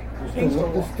changed it. Changed the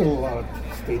law. There's still a lot of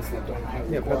states that don't have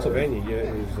Yeah, require- Pennsylvania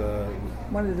is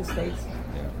One of the states.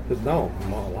 no,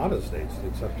 a lot of the states.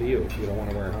 It's up to you. If you don't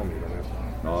want to wear a helmet, you don't have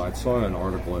to. No, I saw an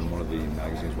article in one of the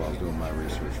magazines while I was doing my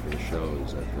research for the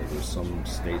shows that there's some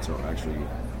states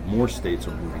more states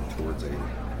are moving towards a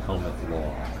helmet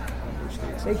law than other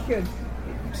states. They should.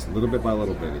 Just little bit by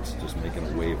little bit, it's just making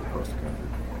a wave across the country.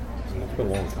 It's been a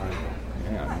long time.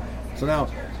 Yeah. So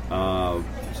now,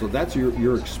 so that's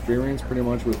your experience pretty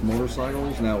much with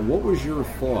motorcycles. Now, what was your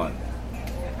thought?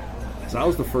 So I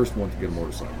was the first one to get a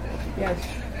motorcycle. Yes.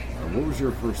 What was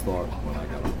your first thought when I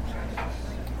got a motorcycle?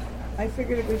 I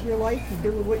figured it was your life.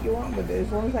 You do what you want with it,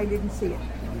 as long as I didn't see it.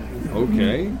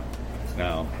 Okay.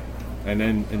 Now, and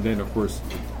then of course,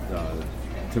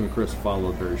 Tim and Chris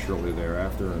followed very shortly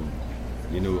thereafter, and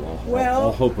you knew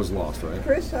all hope was lost, right?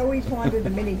 Chris always wanted a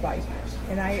mini bike,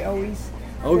 and I always.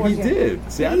 Oh, fought he him.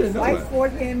 did? See, I didn't know I that.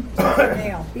 fought him tooth and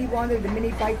nail. He wanted a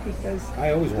mini bike because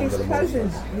I always wanted a motorcycle.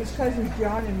 his cousins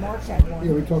John and Mark had one.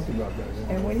 Yeah, we talked about that.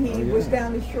 Yeah. And when he was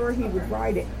down the shore, he would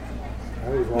ride it. I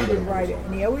always He wanted would a ride it, motorcycle.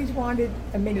 and he always wanted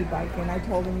a mini bike. And I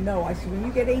told him no. I said, when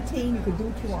you get 18, you can do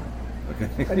what you want.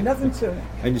 Okay. but nothing sooner.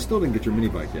 And you still didn't get your mini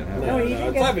bike yet, have you? No, he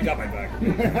didn't get I got my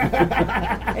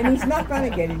back. And he's not going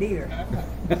to get it either.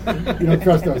 You don't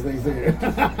trust those things, do you?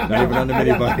 Not even on the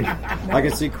mini bike. I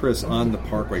can see Chris on the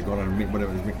parkway going on a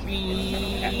whatever.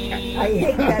 I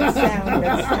hate that sound.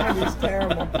 That sound is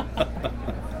terrible.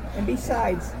 And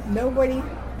besides, nobody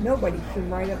should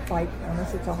ride a bike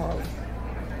unless it's a Harley.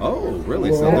 Oh,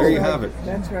 really? So Well, there you That's have right. it.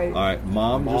 That's right. All right,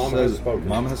 Mom just Mom says, has spoken.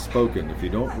 Mom has spoken. If you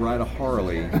don't ride a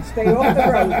Harley, Stay off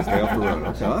the road. stay off the road.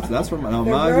 Okay, that's from now.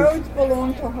 The Mom, roads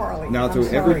belong to Harley. now I'm to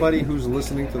sorry. everybody who's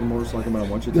listening to the Motorcycle Man, I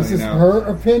want you to This tell you is now. her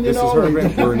opinion This is her only.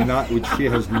 opinion. We're not. She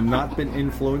has not been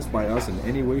influenced by us in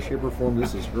any way, shape, or form.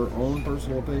 This is her own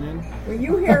personal opinion. When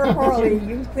you hear Harley,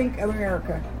 you think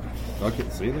America. Okay,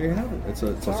 see, there you have it.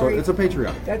 Sorry. It's a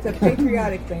patriotic. That's a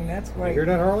patriotic thing. That's You right. hear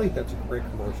that, Harley? That's a great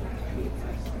commercial.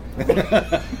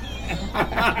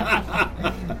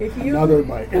 If you, Another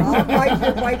bike. I'll ride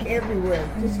your bike everywhere.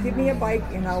 Just give me a bike,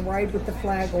 and I'll ride with the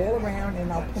flag all around,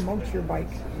 and I'll promote your bike.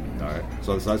 All right.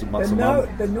 So that's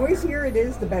The noisier it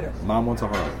is, the better. Mom wants a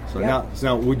Harley. So Yep.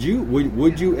 now, would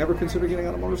you ever consider getting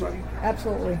on a motorcycle?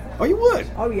 Absolutely. Oh, you would.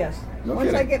 Oh yes. No Once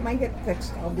I kidding. get my hip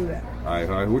fixed, I'll do that. All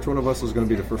right. Which one of us is going to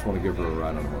be the first one to give her a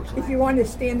ride on a motorcycle? If you want to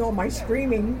stand all my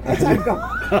screaming, as I go.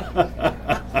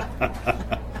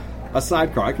 A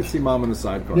sidecar. I could see Mom in a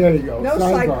sidecar. There you go. No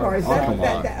Sidecar. sidecars. Oh, come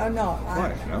on. Oh no.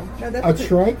 Why? No? No, A that's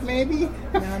trike, maybe?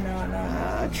 No.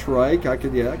 A trike. I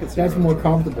could see. That's her on a more trike.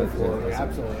 comfortable That's- for her. that's-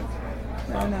 Absolutely.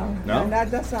 No. No?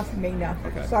 That's not for me. No.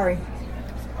 Okay. Sorry.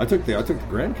 I took the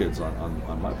grandkids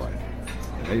on my bike.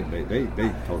 They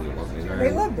totally love me.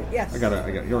 They loved it. Yes. I got a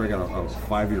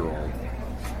 5-year-old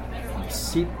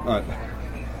seat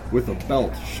with a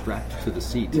belt strapped to the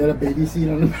seat. You had a baby seat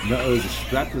on them? No, it was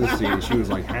strapped to the seat. She was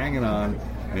like hanging on,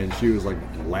 and she was like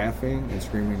laughing and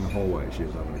screaming the whole way. She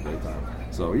was having a great time.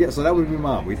 So yeah, so that would be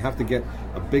Mom. We'd have to get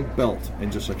a big belt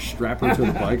and just like strap her to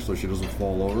the bike so she doesn't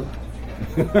fall over.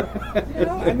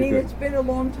 I mean, it's been a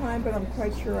long time, but I'm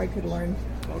quite sure I could learn.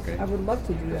 Okay. I would love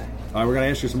to do that. All right, we're going to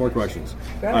ask you some more questions.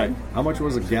 Go All ahead. right, how much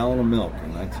was a gallon of milk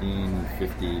in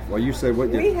 1950? Well, you said what?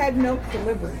 We had milk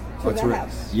delivered to That's the right.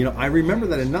 house. You know, I remember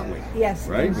that in Nutley. Yes,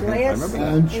 Right? in I glass. remember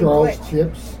that. And In Charles gla-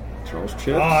 Chips. Charles Chips.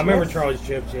 Oh, I remember Yes. Charlie's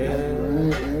Chips, yeah.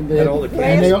 And they Had had all the and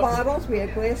Glass they- bottles. We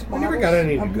had glass I bottles never got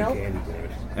any of good milk. candy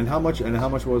bars. And how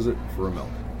much was it for a milk?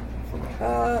 For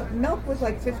milk? Milk was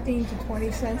like 15 to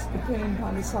 20 cents, depending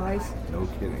upon the size. No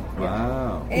kidding.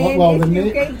 Wow. And Well, if the you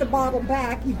na- gave the bottle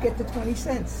back, you'd get the 20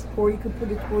 cents, or you could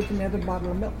put it towards another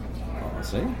bottle of milk. Oh,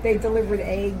 see? They delivered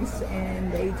eggs,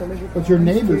 and they delivered. But your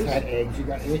orange neighbors juice. had eggs. You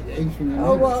got eggs from your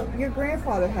Oh neighbors. well, your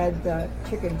grandfather had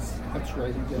chickens. That's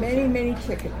right. he did. Many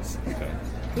chickens. Okay.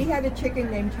 He had a chicken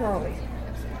named Charlie,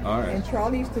 All and right.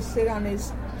 Charlie used to sit on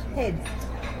his head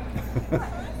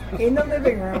in the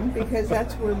living room because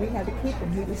that's where we had to keep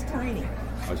him. He was tiny.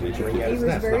 Oh, so you Sure, took- yeah. He was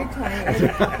That's very not- tiny.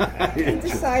 And he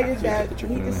decided that the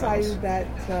chicken in the house.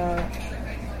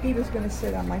 he was going to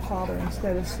sit on my father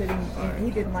instead of sitting. And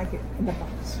he didn't like it in the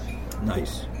box.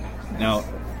 Nice. Now,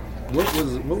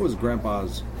 what was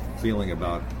Grandpa's feeling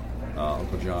about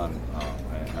Uncle John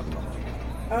having the money?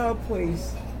 Oh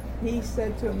please. He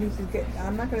said to him, he said,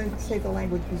 I'm not going to say the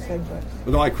language he said, but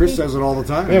Well, like Chris says it all the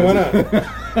time. Yeah, why not?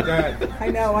 Go ahead. I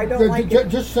know, I don't like it.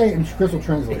 Just say it and Chris will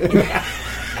translate. Don't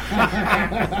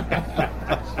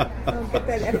get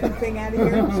that effing thing out of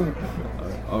here.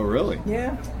 Oh, really?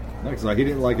 Yeah. No, because he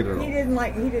didn't like it at all. He didn't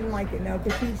like it, no,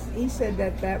 because he said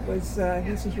that was,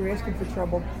 he says, you're asking for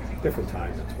trouble. Different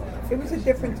time, that's why. It was a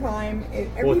different time. Well,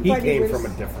 he Everybody came was, from a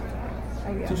different time.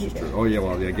 Oh, yeah, This he is did. true. Oh, yeah,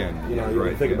 well, again, You know, yeah, you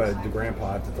right. think yes. about the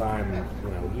grandpa at the time, you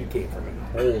know, he came from a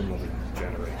whole other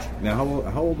generation. Now,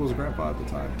 how old was Grandpa at the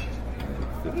time?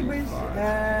 He was,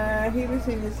 55. he was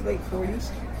in his late 40s.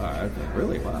 All right, okay.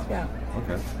 Really? Wow. Yeah.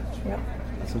 Okay. Yep.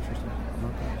 That's interesting.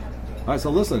 Okay. All right,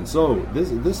 so listen. So this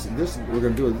we're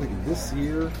going to do it this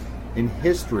year in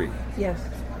history. Yes.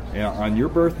 Yeah, on your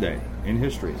birthday in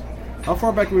history. How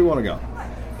far back do we want to go?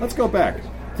 Let's go back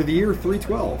to the year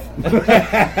 312.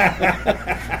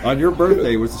 On your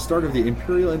birthday was the start of the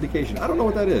imperial indication. I don't know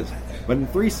what that is, but in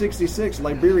 366,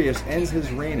 Liberius ends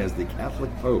his reign as the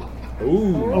Catholic Pope.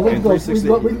 Ooh. Oh, we, And can go, 360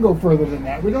 we can go further than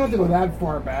that. We don't have to go that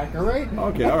far back, all right?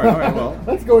 Okay, all right. Well,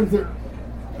 Let's go into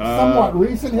somewhat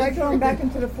recent They're history. going back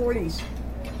into the 40s.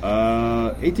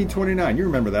 1829. You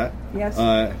remember that? Yes.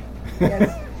 Yes.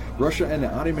 Yes. Russia and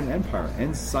the Ottoman Empire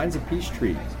ends signs of peace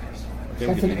treaty.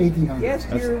 Okay, That's we an can- 1800. Yes,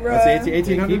 That's, you're. that's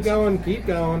 1800s? Keep going, keep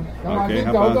going. Come on, Okay, keep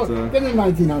how going. about, Go. Get in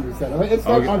 1900s then. It's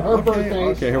not Okay, on her okay, birthday.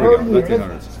 okay, here we her go, year.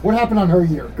 1900s. What happened on her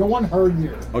year? Go on her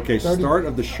year. Okay, 30 start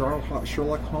of the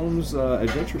Sherlock Holmes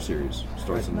adventure series.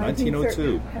 Starts in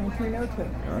 1902. 1902.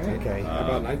 All right. Okay, how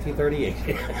about 1938?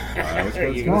 All right, There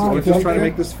you let's go. just try to Okay.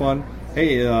 make this fun.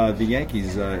 Hey, the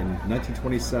Yankees in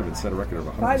 1927 set a record of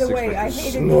 106 By the way, I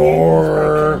victories. hated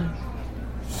Snore.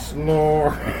 the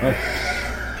Snore.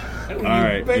 All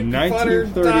right, Big in butter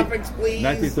 1930, topics, please.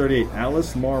 1938,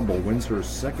 Alice Marble wins her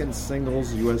second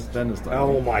singles U.S. tennis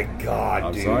title. Oh my God,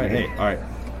 I'm dude. sorry. Hey, all right.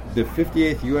 The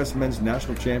 58th U.S. Men's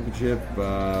National Championship,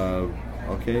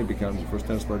 becomes the first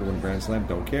tennis player to win a Grand Slam.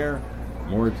 Don't care.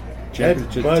 More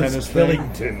championship Buzz tennis thing.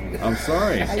 Killington. I'm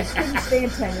sorry. I couldn't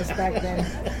stand tennis back then.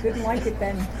 Didn't like it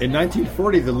then. In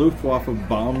 1940, the Luftwaffe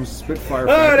bombs Spitfire Oh,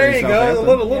 factory there in you go. A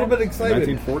Southampton. little bit In excited.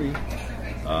 1940.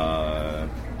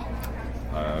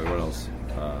 What else?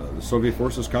 The Soviet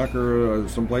forces conquer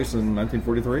someplace in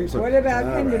 1943. So What about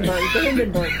All right. Hindenburg? The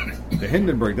Hindenburg. the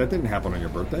Hindenburg, that didn't happen on your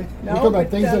birthday. No, We're talking about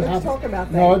but, things that let's happen. talk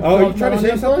about that. No, Oh, you it's trying not to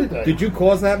say on something? birthday. Did you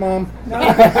cause that, Mom?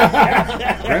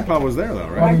 Grandpa was there though, Oh,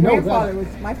 right? you know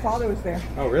My father was there.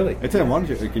 Oh, really? I tell you, why don't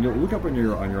you can you look up on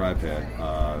your iPad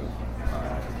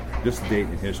this date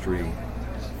in history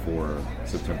for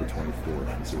September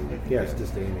 24th and see what we can Yes, get. this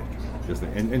day and age. Just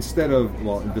and instead of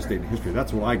this date in history,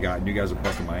 that's what I got, and you guys are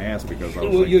busting my ass because I was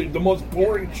Well, like, you, the most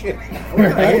boring shit.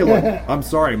 hey, look, I'm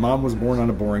sorry, Mom was born on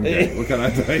a boring day. What can I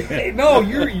tell you? Hey, no,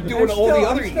 you're doing all the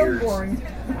other I'm still years. boring.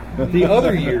 The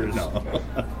other years.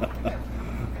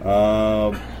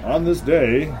 On this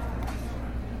day,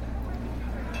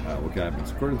 what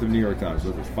happens? According to the New York Times,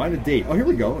 let's find a date. Oh, here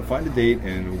we go. Find a date,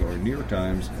 and we'll go to New York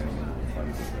Times, and we'll find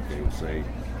a date. Okay, we'll say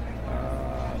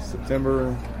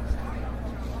September,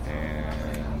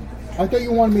 and I thought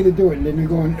you wanted me to do it, and then you're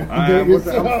going. Do it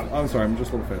yourself. I'm sorry, I'm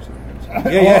just a little faster.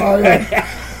 Yeah.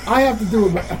 I have to do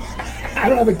it, but I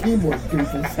don't have a keyboard,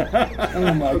 doofus.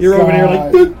 Oh my You're God. over here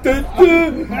like.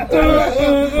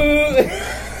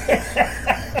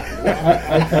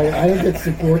 I tell you, I don't get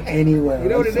support anywhere. You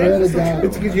know what I it swear is? to God.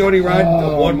 It's because you only ride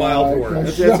Oh, 1 mile my to work.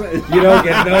 gosh. You don't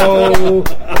get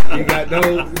you got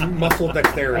no muscle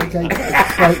dexterity. Okay,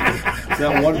 it's frightening. It's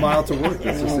that 1 mile to work.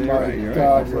 That's just Oh it, my right? You're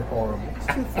God, right. you're horrible. It's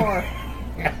too far.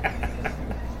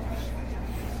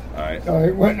 All right. All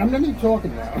right, well, I'm not even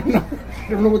talking now. I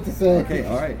don't know what to say. Okay.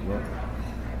 All right. Well,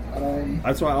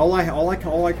 that's why all I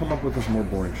come up with is more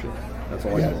boring shit. That's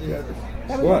all I come up with.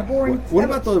 That was What? a boring. What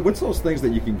about what's those things that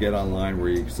you can get online where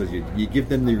you says you give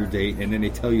them your date and then they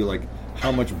tell you like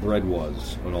how much bread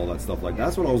was and all that stuff like that.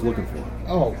 That's what I was looking for.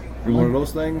 Oh, You one of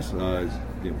those things? How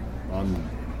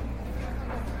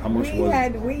much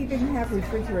was? We didn't have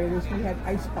refrigerators. We had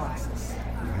ice boxes.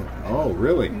 Oh,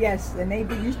 really? Yes, and they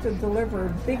used to deliver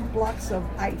big blocks of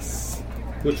ice.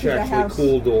 Which to the actually house.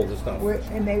 cooled all the stuff.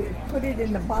 And they put it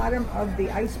in the bottom of the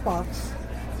ice box,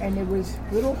 and there was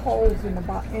little holes in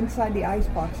the inside the ice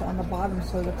box on the bottom,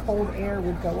 so the cold air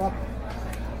would go up,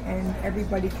 and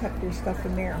everybody kept their stuff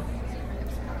in there.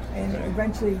 And it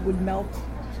eventually would melt,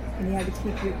 and you had to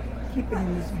keep it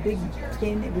in this big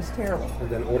tin. It was terrible. And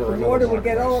then order The another water block would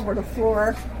get of all ice. over the floor.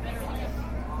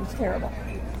 It was terrible.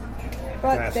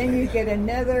 But then you get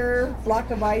another block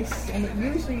of ice, and it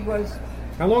usually was.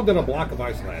 How long did a block of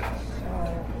ice last?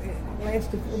 It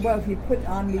lasted, well, if you put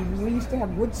on we used to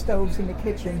have wood stoves in the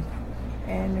kitchen,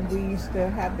 and we used to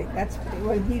have, that's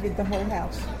what heated the whole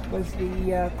house, was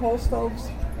the coal stoves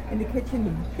in the kitchen,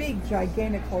 the big,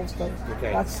 gigantic coal stoves,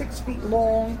 Okay. about 6 feet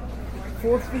long,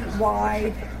 4 feet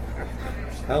wide.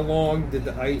 How long did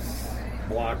the ice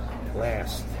block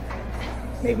last?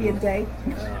 Maybe a day.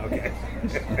 Okay.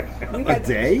 We A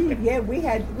day? Yeah, we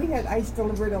had ice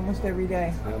delivered almost every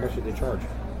day. How much did they charge?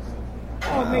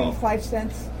 Oh, Wow. maybe 5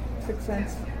 cents, 6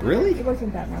 cents. Really? It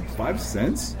wasn't that much. 5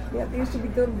 cents? Yeah, they used to be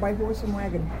delivered by horse and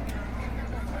wagon.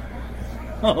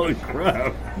 Holy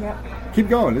crap! Yep. Keep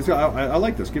going. I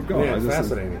like this. Keep going. Yeah, it's I just-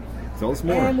 fascinating. Tell us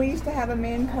more. And we used to have a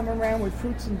man come around with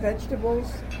fruits and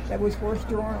vegetables that was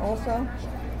horse-drawn also.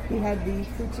 He had the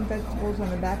fruits and vegetables on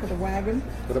the back of the wagon.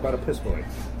 What about a piss boy?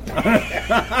 Wow.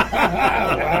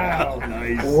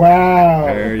 Nice. wow.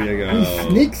 There you go. He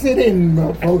sneaks it in,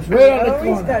 folks, right on the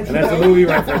Always corner. does. And that's a movie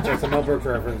reference. That's a Mel Brooks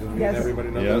reference. And Yes. everybody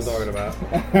knows Yes. what I'm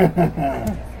talking about.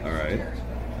 All right.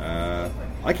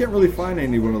 I can't really find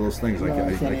any one of those things. No, I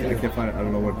I can't either. can't find it. I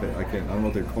don't know what I don't know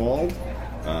what they're called.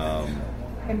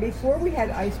 And before we had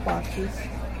ice boxes,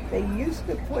 they used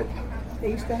to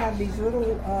have these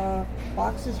little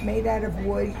boxes made out of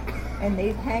wood, and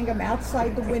they'd hang them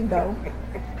outside the window,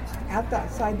 and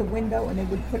they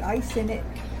would put ice in it,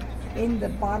 in the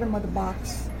bottom of the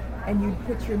box, and you'd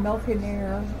put your milk in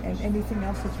there and anything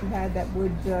else that you had that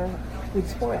would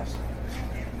spoil.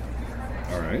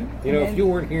 All right. You know, And if you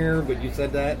weren't here, but you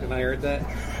said that, and I heard that,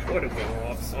 I would have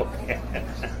gone off so bad.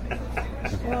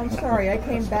 Well, I'm sorry. I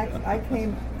came back. I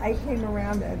came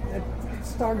around at the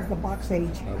start of the box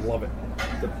age. I love it.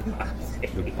 The box.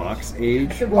 The box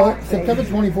age. The Well, box September age.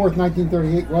 24th,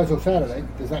 1938 was a Saturday.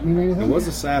 Does that mean anything? It was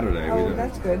a Saturday. We Oh, did-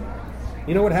 that's good.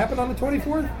 You know what happened on the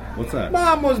 24th? What's that?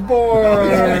 Mom was born.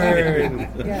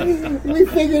 Yes. We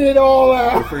figured it all I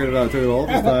out. figured it out too all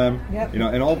this time. Yep. You know,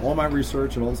 and all my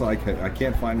research and all this, I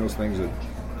can't find those things that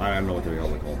I don't know what they're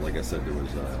called. Like I said, there was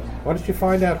Why don't you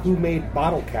find out who made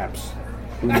bottle caps?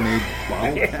 who made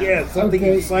bottle caps? Yeah, something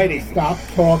Okay, exciting. Stop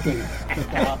talking.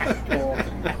 Stop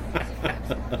talking.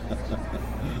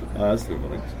 That's too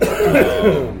funny.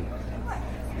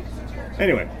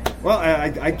 Anyway, well,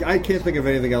 I can't think of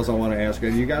anything else I want to ask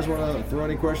her. Do you guys want to throw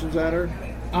any questions at her?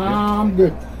 I'm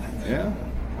good. Yeah.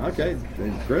 Okay.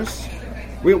 Then Chris,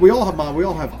 we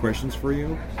all have questions for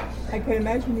you. I can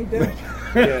imagine you do.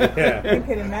 Yeah. I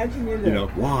can imagine you do. You know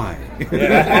why?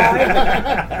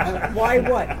 Why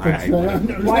what?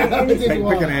 Why anything?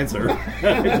 Pick an answer.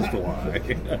 Just why?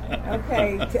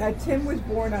 Okay, Tim was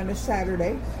born on a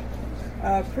Saturday.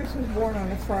 Chris was born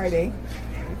on a Friday.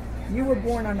 You were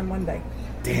born on a Monday.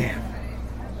 Damn.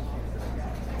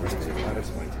 That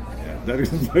explains it. Yeah, that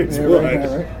explains Yeah, why. right,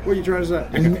 right. What are you trying to say?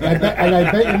 And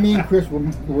I bet you me and Chris were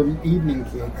evening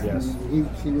kids. Yes. And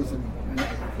she was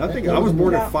I was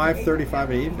born at 5:35 in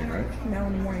the evening, right? Now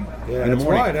in the morning. Yeah, In the that's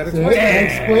morning. right. That So explains that it.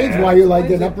 explains why you like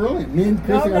getting up early. Me and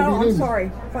Chris No, are I'm evening.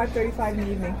 sorry. 5:35 in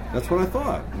the evening. That's what I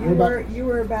thought. You What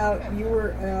were about-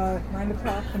 9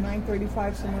 o'clock to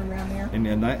 9:35 somewhere around there. And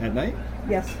at night?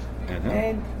 Yes. Uh-huh.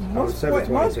 And was most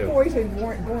 7:22. boys are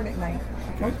born at night.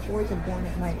 Most boys are born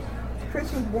at night.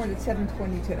 Chris was born at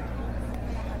 7:22.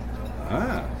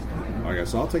 Ah. Okay,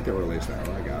 so I'll take the earliest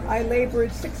hour. I got it. I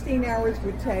labored 16 hours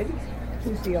with Ted,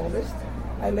 who's the oldest.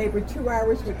 I labored 2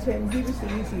 hours with Tim. He was the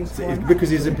easiest It's one. because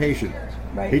he's impatient.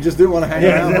 Right. He just didn't want to hang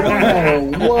out.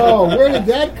 Whoa, where did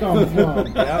that come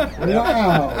from?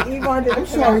 Wow. He wanted to I'm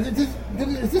sorry,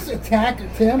 is this attack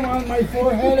Tim on my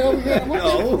forehead over here? What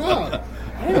No. the fuck?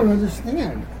 I don't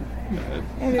understand.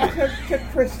 And it took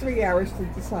Chris 3 hours to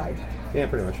decide. Yeah,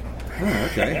 pretty much. Oh,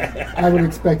 okay. I would have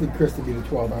expected Chris to be the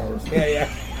 12 hours. Yeah.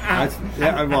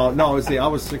 Well, no, see, I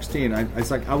was 16.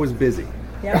 It's like I was busy.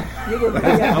 Yeah, you were.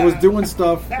 I Yeah. was doing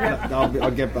stuff.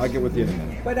 I'll get with you in a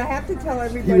minute. But I have to tell He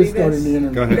everybody was starting this. the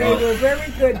internet. Go ahead. They were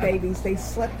very good babies. They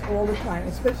slept all the time,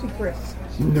 especially Chris.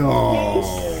 No.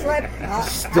 He slept.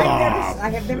 Stop. I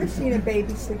have never seen a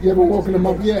baby sleep. You ever woken him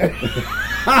up yet? You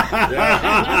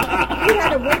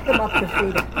had to wake him up to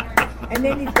feed him, and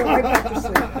then he'd go right back to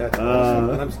sleep. That's awesome.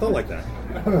 And I'm still like that.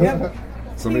 Yep.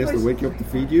 Somebody He has to was- wake you up to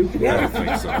feed you? Yeah. I don't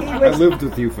think so. He I was- lived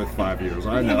with you for 5 years.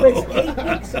 I He know. was 8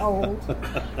 weeks old.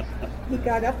 He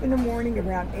got up in the morning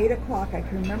around 8 o'clock. I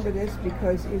can remember this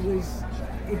because it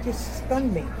just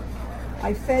stunned me.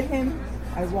 I fed him,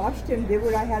 I washed him, did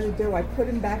what I had to do. I put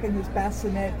him back in his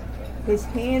bassinet. His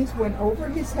hands went over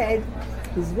his head.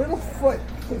 His little foot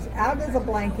was out of the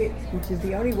blanket, which is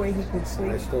the only way he could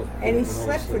sleep. And he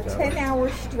slept for 10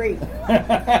 hours straight.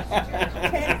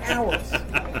 10 hours.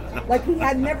 Like he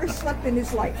had never slept in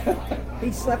his life.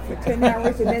 He slept for 10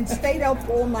 hours and then stayed up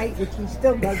all night, which he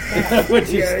still does now. Which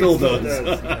he still does.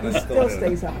 He still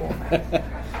stays up all night.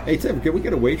 Hey, Tim, can we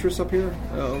get a waitress up here?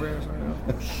 Over here?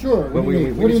 Sure. Well, What do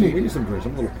you need? we need some drinks.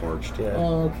 I'm a little parched. Yeah.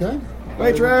 Okay.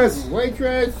 Waitress!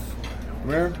 Waitress!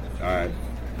 Where? All right.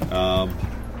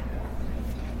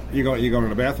 You going to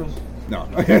the bathroom? No.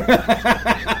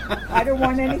 I don't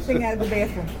want anything out of the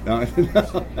bathroom. No.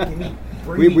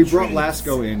 We brought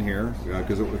Lasco in here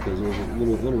because it was a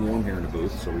little warm here in the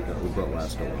booth, so we brought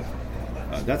Lasco in.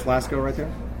 That's Lasco right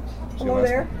there. See Hello Lasco?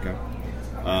 there. Okay.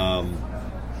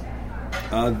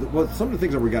 Well, some of the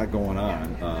things that we got going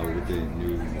on with the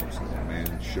new Motorcycle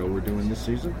Man show we're doing this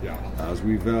season, is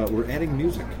we're adding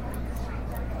music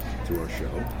to our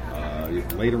show.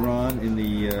 Later on in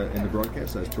the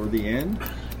broadcast, as toward the end,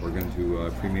 we're going to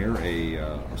premiere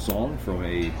a song from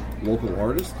a local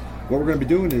artist. What we're going to be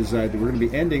doing is we're going to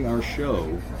be ending our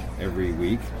show every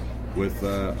week with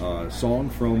a song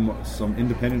from some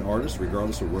independent artists,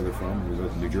 regardless of where they're from, whether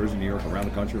it's New Jersey, New York, around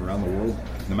the country, around the world.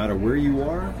 No matter where you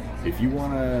are, if you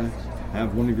want to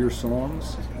have one of your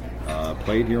songs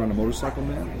played here on the Motorcycle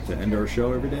Man to end our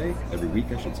show every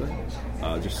week, I should say,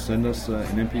 just send us an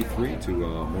MP3 to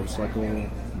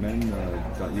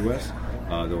motorcyclemen.us.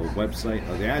 The website,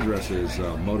 the address is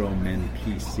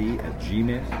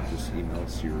motomenpc@gmail. Just email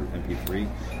us your MP3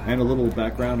 and a little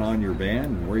background on your band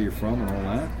and where you're from and all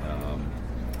that.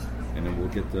 and then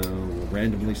we'll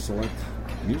randomly select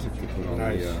music to put on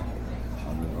Nice.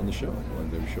 on the show, on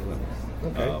the show that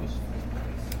way.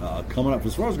 Okay. Coming up,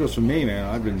 as far as it goes for me, man,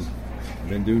 I've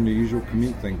been doing the usual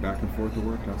commute thing, back and forth to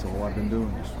work. That's all I've been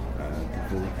doing, just back and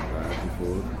forth, back and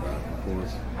forth, back and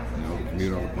forth. You know, the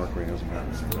commute on the Parkway hasn't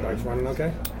happened. Bike's running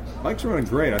okay? Bike's running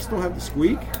great. I still have the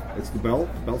squeak. It's the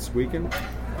belt's squeaking.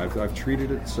 I've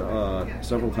treated it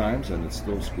several times, and it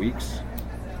still squeaks.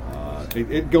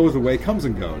 It goes away, comes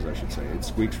and goes, I should say. It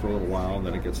squeaks for a little while, and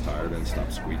then it gets tired and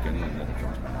stops squeaking, and then it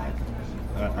comes back.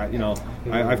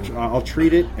 I'll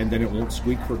treat it, and then it won't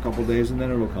squeak for a couple days, and then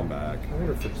it'll come back. I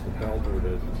wonder if it's the belt or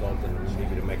the belt and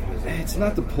maybe the mechanism. It's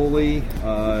not the pulley.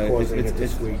 Causing it to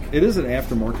squeak. It is an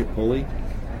aftermarket pulley,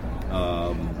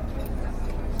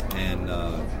 and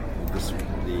the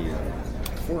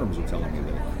forums are telling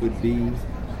me that it could be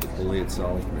the pulley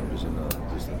itself.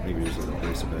 Maybe there's an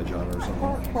abrasive edge on it or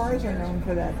something. Cars are known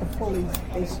for that. The pulleys,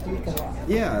 they squeak a lot.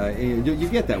 Yeah, you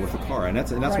get that with the car, and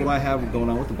that's Right. what I have going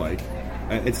on with the bike.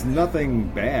 It's nothing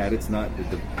bad. It's not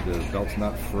the belt's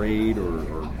not frayed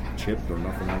or chipped or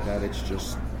nothing like that. It's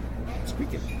just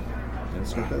squeaking. And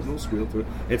it's got that little squeal to it.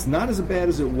 It's not as bad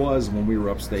as it was when we were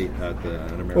upstate at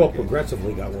an American. Well,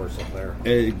 progressively got worse up there.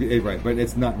 Right, but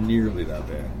it's not nearly that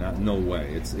bad. No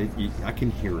way. I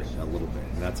can hear it a little bit,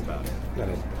 and that's about it. Got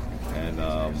it. And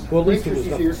Well, at least it was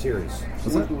nothing serious.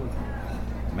 what's that?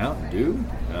 Mountain Dew?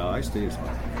 No, iced tea is fine.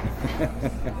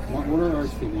 What are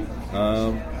ours feeling?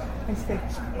 I say,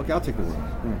 Okay, I'll take the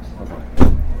room. Okay.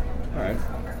 All right.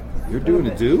 You're doing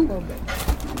a a do? little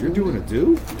bit. You're doing a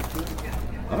do?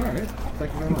 All right.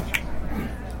 Thank you very much.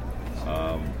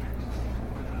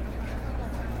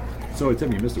 So,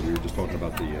 Tim, you missed it. We were just talking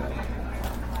about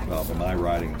the my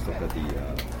riding and stuff.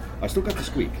 I still got the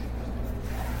squeak.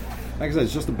 Like I said,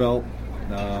 it's just a belt.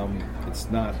 It's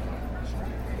not.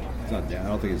 I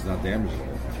don't think it's not damaged at all.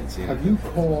 I can't see Have anything.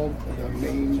 you called the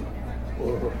main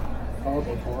hub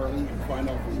of Harley to find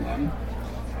out from them?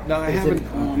 No, I Is haven't.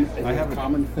 it, is I it haven't. a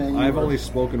common thing? I've or- only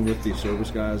spoken with the service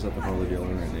guys at the Harley dealer,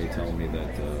 and they tell me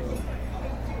that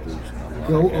there's not a lot I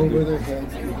Go can over do. their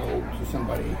heads and go to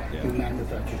somebody Yeah. who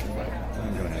manufactures the bike.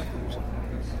 I'm gonna have to do something.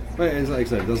 But as like I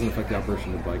said, it doesn't affect the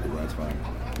operation of the bike. It rides fine.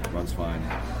 It runs fine.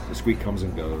 The squeak comes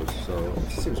and goes, so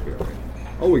it seems to be okay.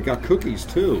 Oh, we got cookies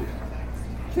too.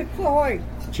 Chips Ahoy!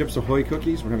 Chips Ahoy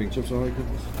cookies. We're having Chips Ahoy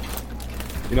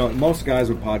cookies. You know, most guys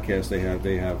with podcasts they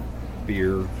have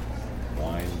beer,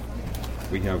 wine.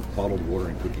 We have bottled water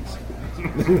and cookies.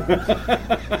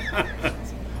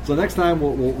 So next time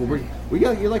we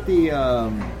got you like the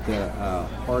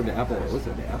hard apple. What's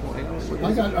it? The apple ale?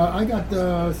 What is it? I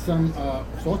got some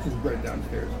sausage bread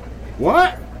downstairs,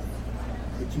 What?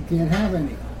 but you can't have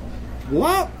any.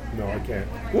 What? No, I can't.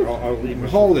 I'll leave my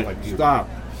Hold it. like you. Stop.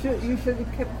 You should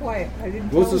have kept quiet. I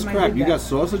didn't What's tell this him I crap? did You that. got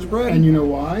sausage bread? And you know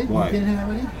why? Why? You can't have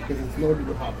any? Because it's loaded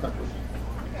with hot peppers.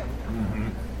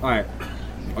 All right.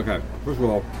 Okay. First of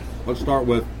all, let's start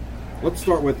with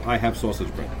I have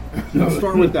sausage bread. Let's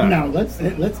start with that. Now let's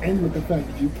end with the fact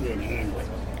that you can't handle it.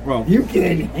 Well, You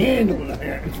can't handle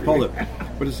that. hold it.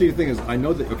 But see, the thing is, I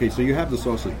know that. Okay, so you have the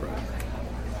sausage bread.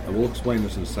 I will explain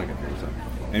this in a second.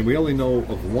 And we only know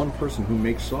of one person who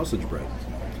makes sausage bread.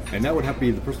 And that would have to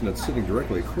be the person that's sitting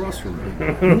directly across from me.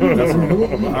 That's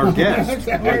our guest.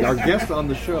 Our guest on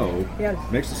the show Yes.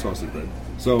 makes the sausage bread.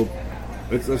 So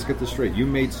let's get this straight. You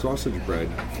made sausage bread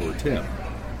for Tim.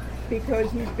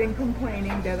 Because he's been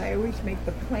complaining that I always make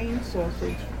the plain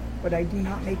sausage, but I do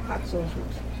not make hot sausage.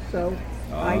 So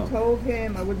I Oh. told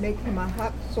him I would make him a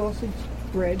hot sausage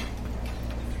bread.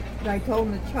 And I told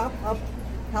him to chop up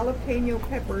jalapeno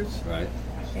peppers. Right.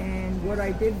 And what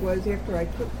I did was, after I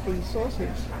cooked the sausage,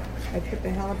 I put the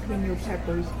jalapeno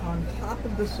peppers on top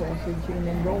of the sausage and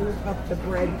then rolled up the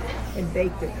bread and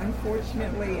baked it.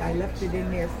 Unfortunately, I left it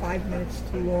in there 5 minutes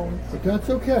too long. But that's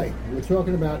okay. We're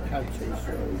talking about how it tastes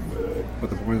so good. But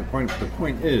the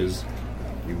point is,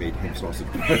 you made him sausage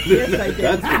bread. Yes, I did.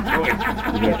 That's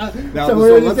the point. Now, So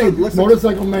what are you let's- saying? let's-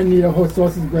 Motorcycle men need a whole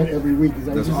sausage bread every week. Is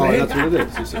that what That's, you're saying? that's what it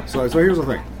is. You see. So here's the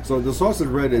thing. So the sausage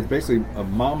bread is basically a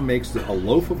mom makes a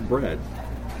loaf of bread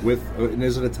with, and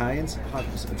is it Italian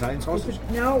sausage?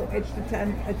 No, it's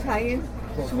Italian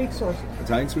sweet sausage.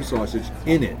 Italian sweet sausage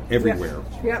in it everywhere,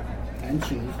 Yep. And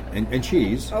cheese. and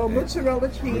cheese. Oh, and, mozzarella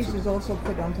cheese is also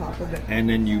put on top of it. and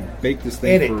then you bake this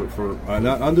thing In for an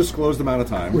undisclosed amount of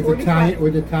time With 45.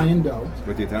 Italian dough.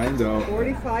 with the Italian dough.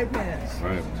 45 minutes.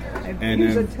 Right. I And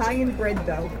use then Italian bread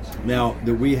dough. now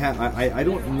that we have, I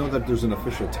don't know that there's an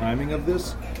official timing of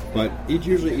this, but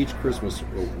usually each Christmas,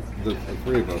 the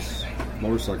three of us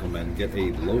motorcycle men get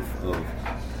a loaf of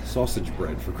sausage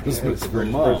bread for Christmas It's the for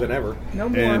greatest mom. present ever. No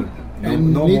more. And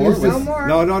And No needless more. to-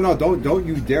 No more. No. Don't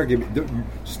you dare give me.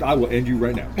 I will end you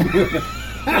right now.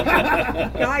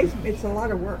 Guys, it's a lot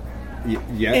of work.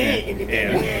 Yeah.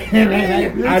 I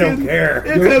don't care.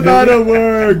 It's a lot of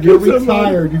work. You're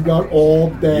retired. You got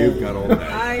all day. You've got all that.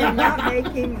 I am not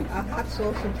making a hot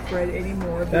sausage bread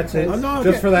anymore. That's it. because- no,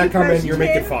 Just for that because comment, you're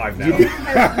making Tim- 5 now.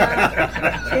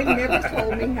 Tim never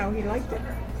told me how he liked it.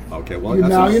 Okay. Well, You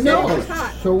that's now all- you He said know. it was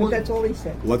hot, So but what- that's all he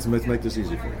said. Let's make this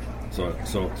easy for you. So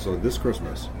this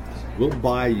Christmas, we'll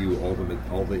buy you all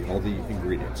the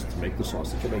ingredients to make the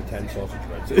sausage. To make 10 sausage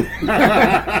breads.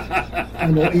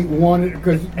 And they'll eat one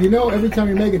because every time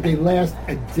you make it, they last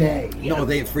a day. No,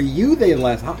 they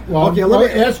last. Well, Okay,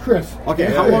 ask Chris.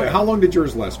 Okay, Yeah. how long did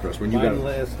yours last, Chris? When you got Mine it?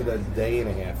 lasted a day and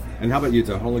a half. And how about you,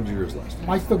 Tom? How long did yours last?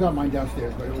 I still got mine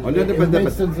downstairs, but it was, Oh, no, it but- was but-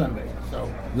 made since Sunday. So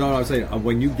No, I'm saying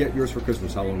when you get yours for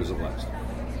Christmas, how long does it last?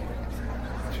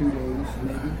 2 days,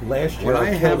 maybe. Last year When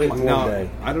I killed it in now, one day.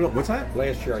 I don't know what's that.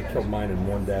 Last year I killed mine in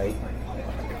one day.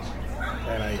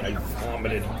 And I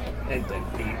vomited and then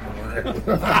ate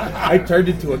more. I turned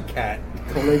into a cat.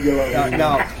 Caligula.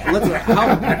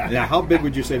 Now, how big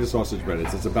would you say the sausage bread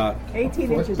is? It's about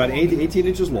 18 inches about long. 18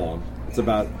 inches long. It's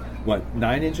about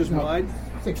 9 inches No, wide,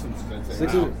 6 inches, I'd say.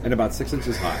 6 inches, and about 6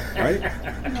 inches high, right?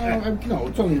 No,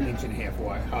 it's only an inch and a half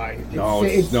wide high. No,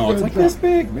 it's like this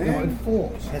big, man. No, it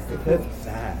falls.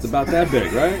 It's about that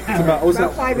big, right? It's about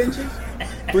About 5 inches.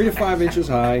 3 to 5 inches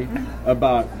high,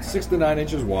 about 6 to 9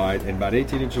 inches wide, and about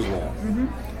 18 inches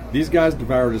long. These guys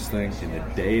devoured this thing in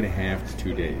a day and a half to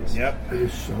 2 days. Yep. It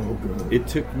is so good. It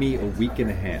took me a week and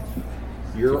a half.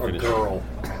 You're To a finish girl.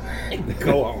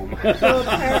 Go home. So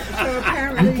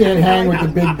apparently You can't hang with the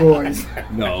big boys.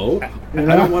 No,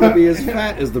 I don't want to be as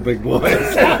fat as the big boys.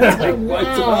 Take my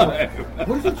time.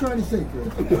 What is he trying to say, Chris?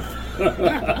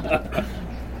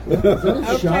 Is that a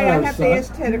Okay, shot I or have to son?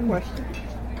 ask Ted a question.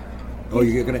 Oh,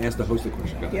 you're going to ask the host a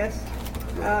question. Go ahead.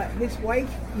 Yes. His wife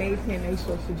made him a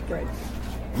sausage bread.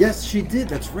 Yes, she did.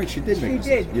 That's right. She did make She this.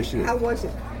 did. Yes, she did. How was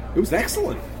it? It was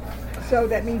excellent. So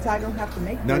that means I don't have to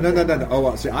make No. this. Oh,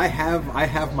 well, see, I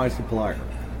have my supplier.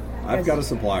 I've Yes. got a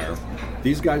supplier.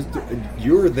 These guys,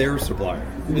 you're their supplier.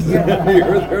 you're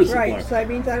their supplier. Right, so that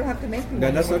means I don't have to make No,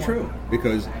 them. that's not true.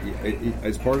 Because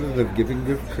as part of the giving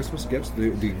of Christmas gifts, the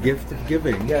gift of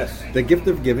giving, Yes. the gift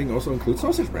of giving also includes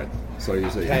sausage bread. So you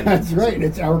say, That's right.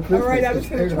 It's our All Christmas. right, I was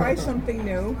going to try something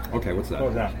new. okay, what's that? Oh,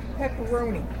 no.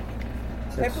 Pepperoni.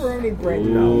 Pepperoni bread.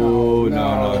 Oh, no.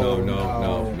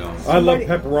 I love Somebody-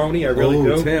 pepperoni, I really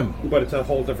Oh, do. Tim. But it's a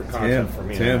whole different concept for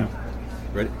me. Tim, now.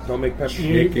 ready? Don't make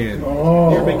pepperoni. Chicken,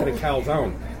 Oh, You're making a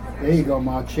calzone. there you go,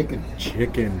 Ma. Chicken.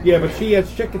 chicken. Yeah, but she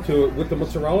adds chicken to it with the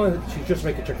mozzarella. She's just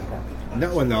making chicken parm.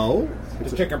 No.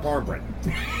 It's a chicken parm bread.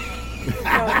 When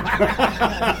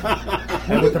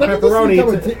And with the did this pepperoni,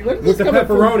 become it's a when did with this the become a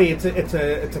pepperoni, it's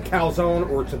a calzone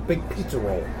or it's a big pizza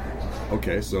roll.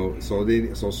 Okay, so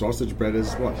sausage bread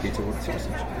is what? Pizza with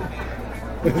sausage.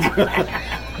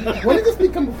 When did this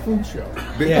become a food show?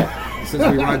 Yeah. Since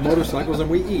we ride motorcycles and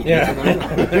we eat. Yeah.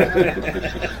 That's what I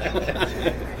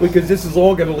know. Because this is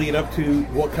all going to lead up to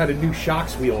what kind of new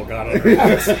shocks we all got on our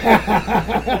heads.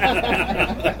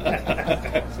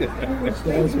 Which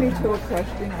brings me to a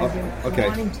question I've been okay.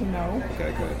 wanting to know,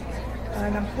 Okay, go ahead.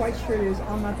 and I'm quite sure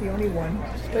I'm not the only one,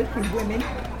 especially women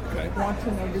Okay. want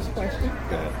to know this question.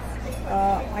 Go ahead.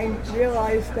 I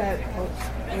realize that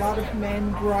a lot of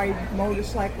men ride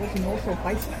motorcycles and also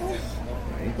bicycles,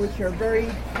 which are very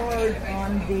hard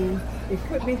on the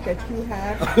equipment that you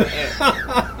have.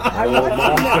 I want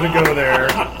Mom's to know. going to go there.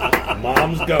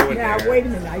 Mom's going Now, there. wait a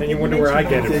minute. I And you didn't wonder where I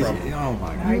mention get it that. from. Oh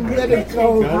my I god. didn't Let it mention-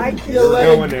 go. I Going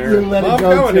just- there. You let it Mom's go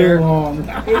going too there. long. Is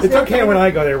It's there okay when any-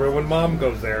 I go there, but when Mom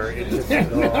goes there, it's just... Go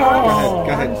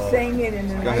ahead. I'm saying it in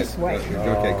a Go nice ahead. way.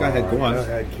 Okay, go ahead. Go on. Go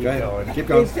ahead, keep Go ahead. going. Keep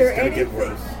going. Is there It's gonna get anything?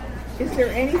 worse. Is there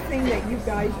anything that you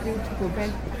guys do to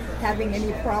prevent having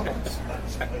any problems?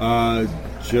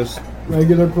 Just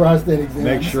Regular prostate exam.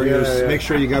 make sure Yeah. make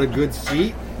sure you got a good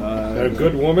seat. A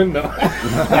good woman? No.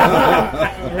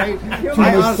 Right? You're To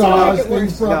right. massage It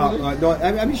works. things properly. No.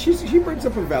 I mean, she brings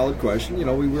up a valid question. You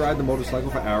know, we ride the motorcycle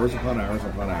for hours upon hours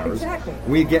upon hours. Exactly.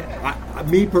 We get,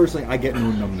 me personally, I get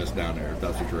no numbness down there. If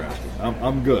that's what you're asking,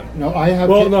 I'm good. No, I have.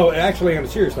 Well, no, actually, on a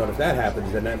serious note, if that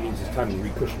happens, then that means it's time to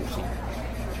recushion your seat.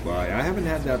 Well, I haven't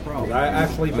had that problem. I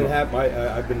actually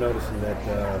I've been noticing that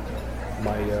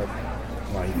my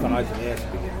thighs and ass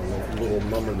have been getting a little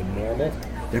number than normal.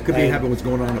 That could be And- having what's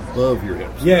going on above your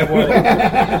hips. Yeah, well,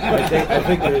 I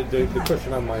think the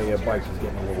cushion on my bike is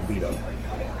getting a little beat up.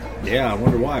 Yeah, I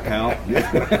wonder why, pal. You're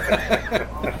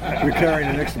carrying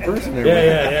an extra person there.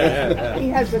 Yeah. He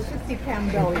has a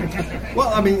 50-pound belly. Well,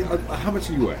 I mean, how much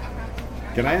do you weigh?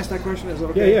 Can I ask that question? Is that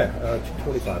okay? Yeah.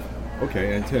 25.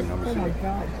 Okay, and Tim, how much Oh is my it?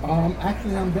 God.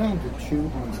 Actually, I'm down to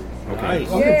 200. Okay.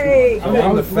 Nice. Yay! I'm the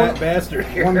was fat bastard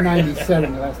here.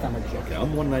 197 the last time I checked. Okay,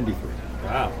 I'm 193.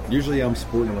 Wow. Usually I'm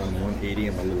sporting around 180.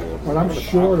 I'm a little over. But I'm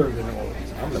shorter than all these.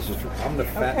 I'm the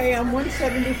fat. Okay, I'm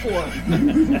 174.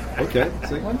 Okay.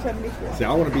 See? 174. See,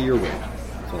 I want to be your weight.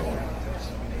 That's all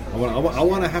I want. I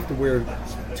want to have to wear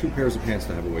 2 pairs of pants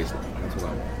to have a waistline. That's what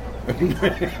I want.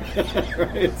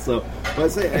 Right? So, but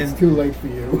say, It's and too late for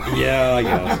you. yeah, I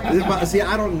guess. But see,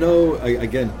 I don't know.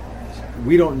 Again,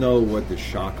 we don't know what the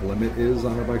shock limit is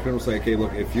on a bike. People say, okay,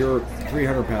 look, if you're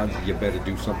 300 pounds, you better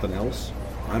do something else.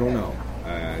 I don't know.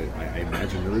 I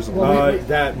imagine there is a limit.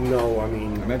 I mean,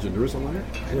 I imagine there is a limit.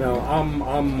 you know, I'm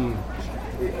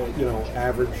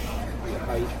average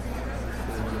height,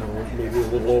 maybe a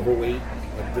little overweight.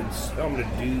 But then some of the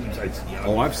dudes I see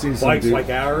on I've seen some bikes dudes like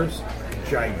ours,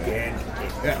 gigantic.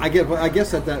 I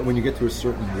guess at that when you get to a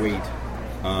certain weight,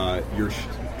 your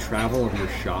travel of your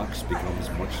shocks becomes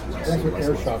much less. That's what less,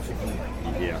 air less. shocks are for.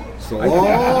 Yeah. So, I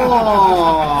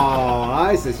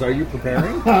see. So, are you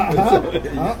preparing?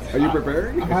 Are you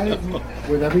preparing?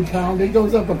 With every pound, it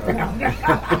goes up a pound.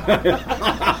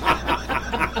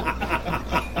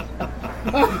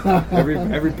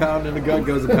 every pound in the gun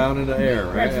goes a pound in the air,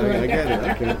 right? That's right. I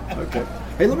get it. Okay.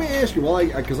 Hey, let me ask you.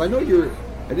 Because I know you're.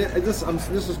 This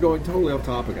is going totally off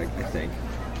topic. I think.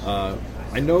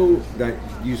 I know that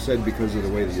you said because of the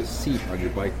way that you seat on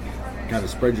your bike, kind of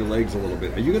spread your legs a little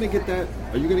bit. Are you going to get that?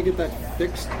 Are you going to get that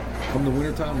fixed come the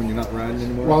wintertime when you're not riding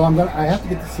anymore? Well, I have to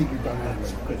get the seat redone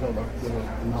anyway because all the little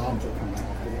knobs are coming off.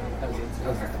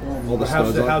 All the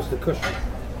studs on? How's the cushion?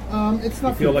 It's not.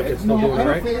 You feel like it's still doing I don't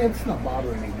right? think it's not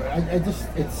bothering me, but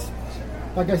it's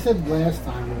like I said last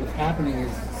time. What's happening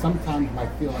is sometimes I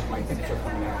feel like my hips are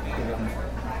coming out because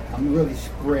I'm really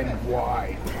spread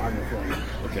wide on the thing.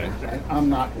 Okay. And I'm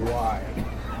not wide.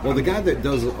 Well, the guy that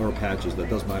does our patches, that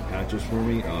does my patches for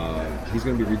me, he's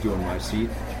going to be redoing my seat,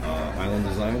 Island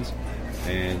Designs,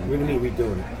 and What do you mean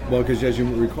redoing it? well, because as you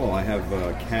recall, I have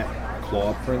cat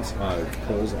claw prints,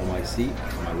 holes on my seat,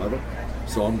 on my leather,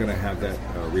 so I'm going to have that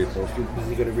reupholstered. Is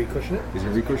he going to recushion it? He's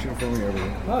going to recushion it for me,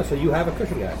 everything. Oh, so you have a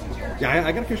cushion guy. Yeah,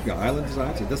 I got a cushion guy, Island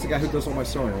Designs. That's the guy who does all my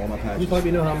sewing, all my patches. You let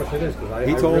me know how much it is because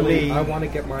He told me- I want to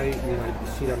get my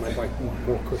seat on my bike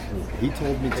more cushiony. He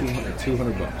told me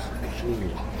 $200 bucks.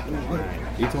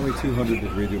 He told me $200 to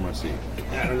redo my seat.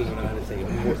 I don't even know how to say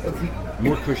it.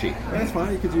 More cushy. That's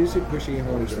fine. You could use it cushy and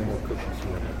all those things. More cushion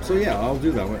seat. So yeah, I'll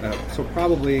do that. So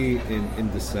probably in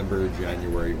December,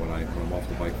 January, when I'm off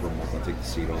the bike for a month, I'll take the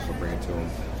seat off, I'll bring it to him,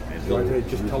 and So I he'll could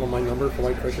just tell him my number for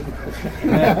my cushion.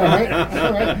 all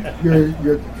right.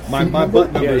 Your my seat butt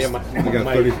number? number. I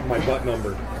got 30, my butt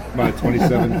number. my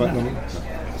 27 butt number.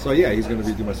 So yeah, he's going to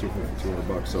redo my seat for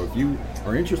 $200. So if you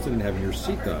are interested in having your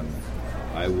seat done,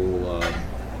 I will.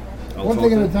 I'll One talk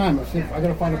thing to at a time. I got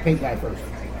to find a paint guy first.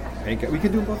 We can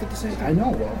do them both at the same I time. know.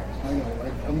 Well, I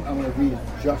know. I'm going to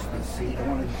readjust the seat. I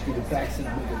want to do the back seat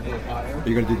move a little higher.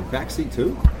 You're going to do the back seat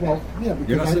too? Well, yeah. Because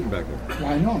You're not sitting back there.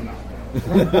 Well, I know I'm not.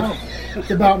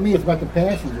 It's about me. It's about the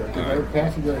passenger. Because every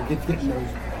passenger gets getting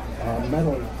those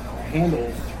metal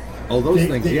handles. Oh, those dig-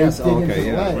 things. dig- Yes. dig Oh, into okay. the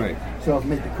Yeah. leg. Right. So I'll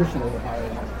make the cushion a little higher.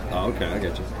 Oh, okay. I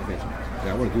get you.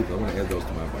 Yeah, I want to do. I want to add those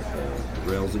to my bike.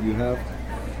 The rails that you have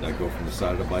that go from the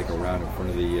side of the bike around in front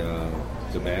of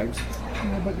the bags.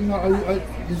 Yeah, but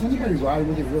does anybody ride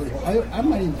with it really? I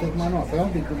might even take mine off. I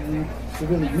don't think they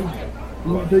really use it.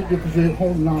 Because you're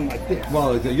holding on like this.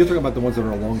 Well, you're talking about the ones that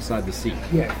are alongside the seat.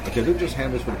 Yeah. Okay, they're just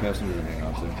handles for the passenger to hang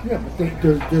on to. Yeah,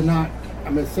 but they're not.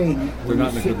 I'm just saying. They're when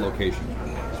not you in a sit- good location.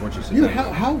 Once you sit You know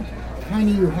down. how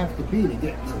tiny you have to be to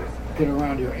get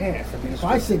around your ass. I mean, if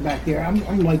I sit back there, I'm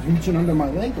like reaching under my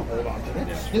leg to hold on to.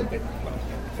 That's stupid.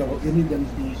 So you need them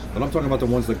to be. But I'm talking about the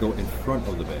ones that go in front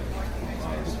of the bag.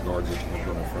 The guards that you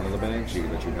go in front of the bag, so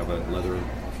that you have a leather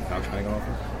pouch hanging off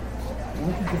it.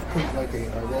 Why don't you just put like a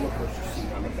roller coaster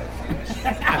seat on the back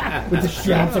with the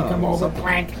straps that come over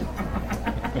plank?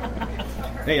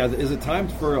 Hey, is it time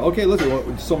for? Okay,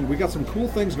 listen. We got some cool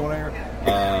things going on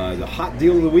here. The hot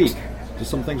deal of the week. Just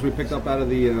some things we picked up out of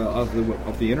the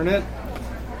internet.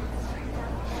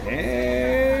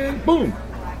 And boom,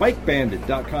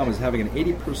 BikeBandit.com is having an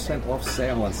 80% off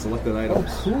sale on selected items.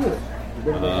 Oh,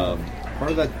 cool.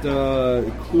 Part of that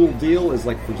cool deal is,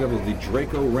 like, for example, the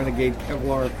Draco Renegade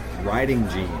Kevlar riding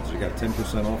jeans. You got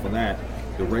 10% off on that.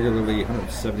 They're regularly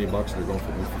 $170. They're going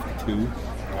for $152.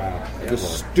 Wow. The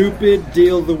stupid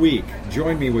deal of the week.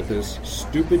 Join me with this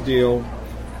stupid deal.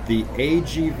 The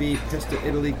AGV Pista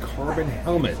Italy carbon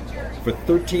helmet for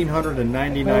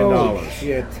 $1,399. Oh,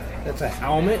 shit. That's a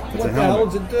helmet? It's What a the hell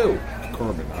helmet. does it do?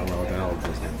 carbon. I don't know what the hell it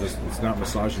is. It's not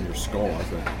massaging your skull, I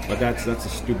think. But that's a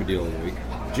stupid deal of the week.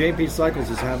 JP Cycles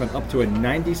is having up to a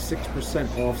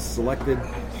 96% off selected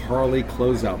Harley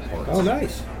closeout parts. Oh,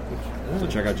 nice. So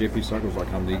check out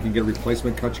jpcycles.com. You can get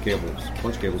replacement clutch cables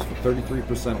for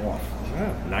 33% off.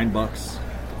 Wow. $9.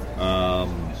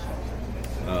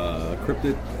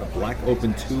 Cryptid Black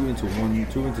Open 2 into 2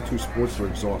 Sportster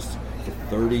exhausts for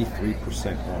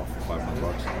 33% off for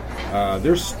 $500.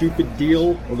 Their stupid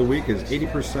deal of the week is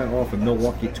 80% off a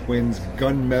Milwaukee Twins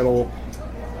gunmetal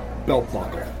belt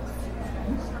buckle.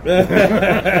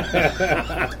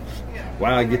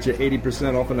 Wow, I get you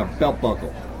 80% off on a belt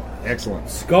buckle. Excellent.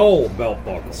 Skull belt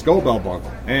buckle. Skull belt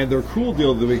buckle. And their cool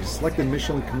deal of the week is selected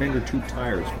Michelin Commander 2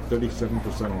 tires for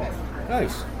 37% off.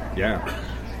 Nice. Yeah.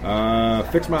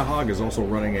 Fix My Hog is also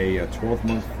running a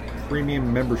 12-month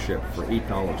premium membership for $8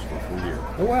 for a full year.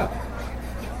 Oh, wow.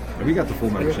 And we got the full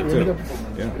membership too.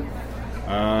 Yeah.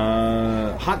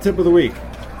 Hot tip of the week.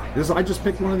 I just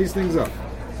picked one of these things up.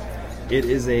 It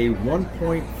is a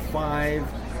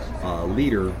 1.5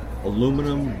 liter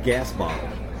aluminum gas bottle.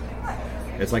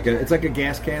 It's like a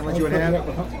gas can that you would have,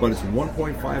 but it's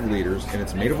 1.5 liters and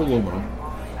it's made of aluminum.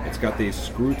 It's got the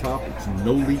screw top. It's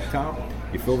no leak top.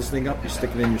 You fill this thing up, you stick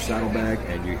it in your saddlebag,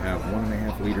 and you have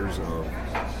 1.5 liters of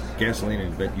gasoline,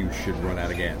 and bet you should run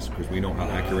out of gas because we know how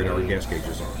accurate our gas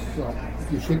gauges are. So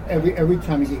you should every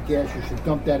time you get gas, you should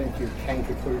dump that into your tank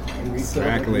and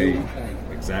refill it.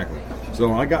 Exactly.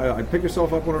 So I pick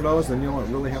yourself up one of those, and you don't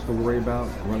really have to worry about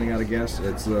running out of gas.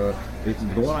 It's the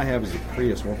one I have is a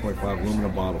Prius 1.5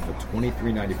 aluminum bottle for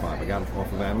 $23.95. I got it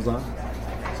off of Amazon.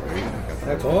 So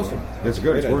that's awesome. It's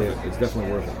good. It's worth it. It's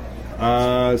definitely worth it.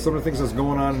 Some of the things that's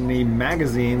going on in the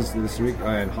magazines this week,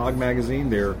 in Hog Magazine,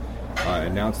 they're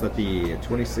announced that the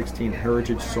 2016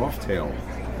 Heritage Softail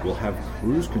will have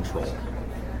cruise control.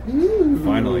 Ooh.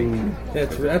 Finally.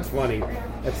 That's funny.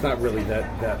 That's not really that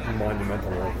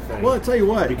monumental of a thing. Well, I'll tell you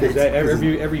what. Because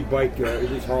every bike,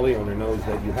 at least Harley owner, knows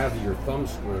that you have your thumb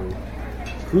screw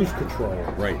cruise control.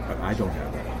 Right, but I don't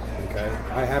have that. Okay,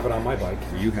 I have it on my bike.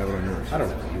 You have it on yours. I don't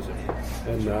know how to use it.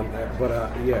 And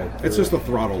yeah, it's just a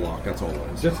throttle lock. That's all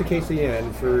it is. Just in case the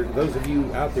end for those of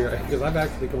you out there, because I've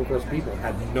actually come across people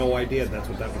had no idea that's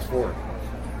what that was for.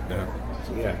 Yeah.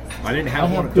 So, yeah. I didn't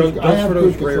have one. Those for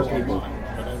those rare people.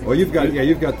 Well, you've got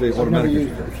the automatic.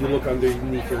 If you look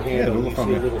underneath your handle, you see a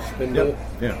little spindle. Yep.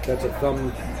 Yeah. That's a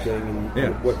thumb thing.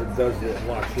 And what it does, it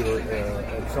locks your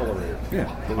accelerator. Yeah.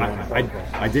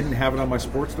 I didn't have it on my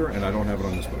Sportster, and I don't have it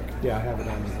on this bike. Yeah, I have it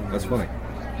on. That's funny.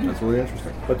 That's really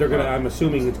interesting. But they're gonna. I'm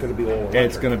assuming it's gonna be all electric.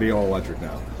 It's gonna be all electric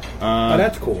now.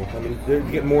 That's cool. I mean, they're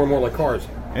getting more and more like cars.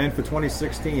 And for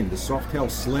 2016, the Softail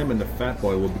Slim and the Fat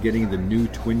Boy will be getting the new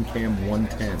Twin Cam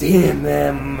 110. Damn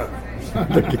them!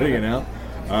 They're getting it out.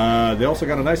 They also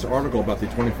got a nice article about the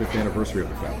 25th anniversary of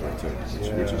the Fat Boy too,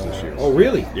 which is this year. Oh,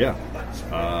 really? Yeah.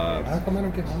 How come I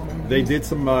don't get home? They did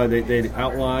some. They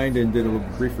outlined and did a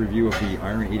brief review of the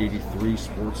Iron 883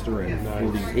 Sportster and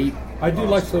 48. I do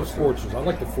like those Sportsters. I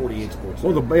like the 48 Sportster.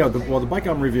 Well, the bike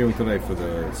I'm reviewing today for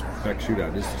the spec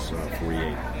shootout is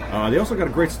 48. They also got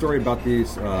a great story about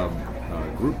this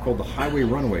group called the Highway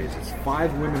Runaways. It's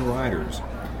 5 women riders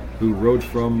who rode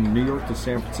from New York to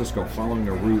San Francisco following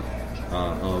a route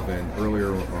of an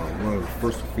earlier one of the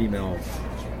first female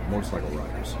motorcycle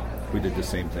riders who did the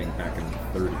same thing back in the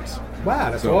 30s.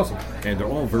 Wow, that's awesome. And they're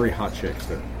all very hot chicks.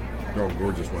 They're all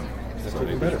gorgeous women. That's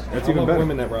even better. That's even better.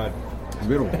 Women that ride.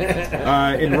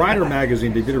 In Rider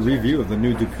Magazine, they did a review of the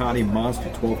new Ducati Monster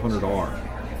 1200R.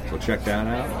 So check that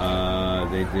out.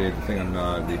 They did the thing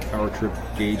on the Power Trip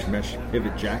Gauge Mesh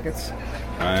Pivot Jackets.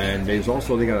 And they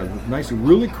got a nice,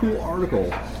 really cool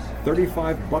article,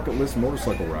 35 bucket list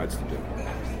motorcycle rides to do.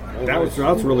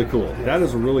 That's really cool. That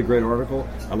is a really great article.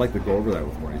 I'd like to go over that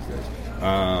with one of these days.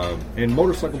 And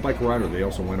Motorcycle Bike Rider, they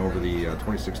also went over the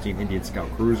 2016 Indian Scout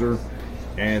Cruiser.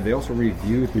 And they also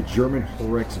reviewed the German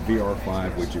Horex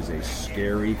VR5, which is a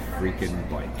scary freaking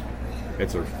bike.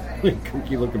 It's a really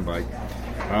kooky looking bike.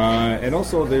 And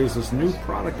also there's this new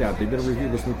product out. They did a review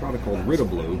of this new product called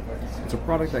Ridablu. It's a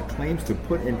product that claims to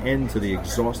put an end to the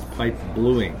exhaust pipe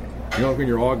bluing. You know when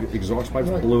your exhaust pipes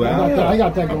blew out? I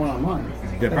got that going on mine.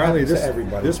 Apparently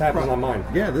this happens on mine.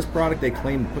 Yeah, this product they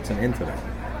claim puts an end to that.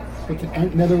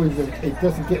 In other words, it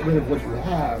doesn't get rid of what you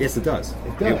have. Yes, it does.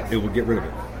 It does. It will get rid of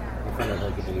it.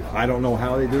 I don't know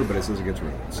how they do it, but it says it gets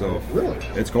rid of it. So really,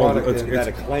 it's called that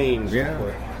it claims.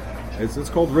 Yeah, it's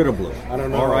called Ridablu. I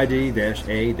don't know.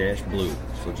 RID-A-Blue.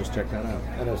 So just check that out.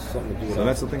 That has something to do with. So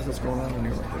that's the things that's going on in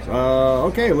here.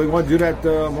 Okay, we want to do that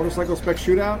motorcycle spec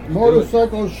shootout.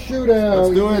 Motorcycle shootout.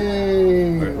 Let's do it.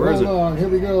 Yay. Right, where is it? On, here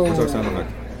we go. Where's our sound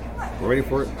effect? We're waiting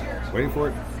for it.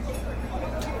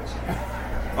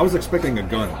 I was expecting a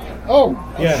gun. Oh,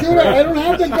 Yeah. shoot! I don't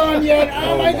have the gun yet.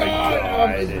 Oh, my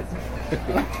God!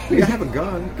 You have a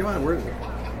gun. Come on, where is it?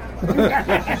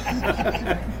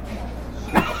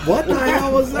 What the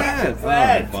hell was that?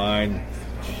 that? Oh, fine.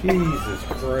 Jesus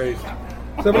Christ.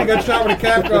 Somebody got shot with a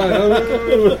cap gun.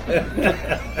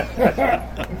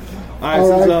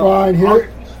 All right, fine. Here.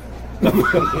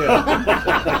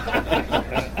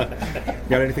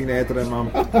 Got anything to add to that, Mom?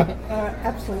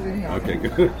 Absolutely not. Okay,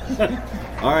 good.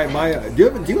 All right, Maya. Do you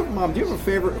have a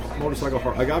favorite motorcycle?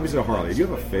 Like obviously a Harley. Do you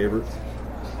have a favorite?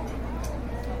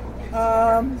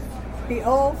 The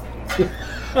old.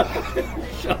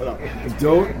 Shut up.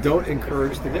 Don't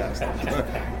encourage the guest.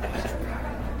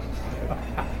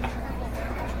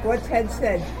 What Tim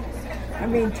said.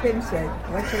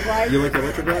 Electric ride? You like the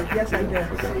electric ride? Yes, I do.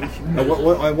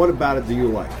 Okay. What about it do you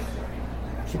like?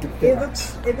 It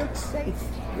looks safe.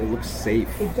 It looks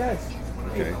safe. It does.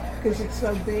 Okay. Because it's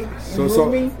so big and So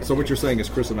roomy. what you're saying is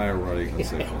Chris and I are riding on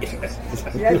safe ones. That's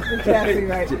exactly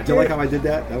right. Do you like how I did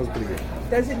that? That was pretty good.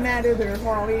 Doesn't matter, they're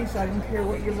Harleys. I don't care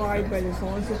what you ride, but as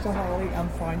long as it's a Harley, I'm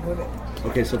fine with it.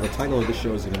 Okay, so the title of this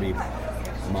show is going to be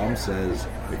Mom Says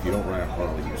If You Don't Ride a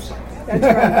Harley, You Suck. That's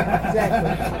right.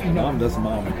 Exactly. Mom does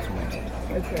mom in this one.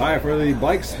 That's right. All right, for the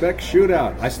bike spec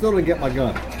shootout, I still didn't get my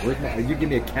gun. You give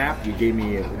me a cap, you gave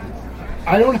me a...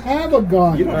 I don't have a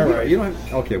gun. You don't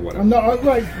have... Okay, whatever. I'm not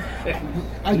right.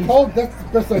 I told that's the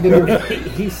best I can do.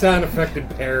 He's sound effect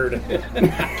impaired. All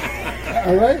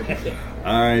right.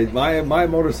 All right, my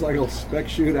motorcycle spec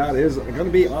shootout is going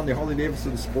to be on the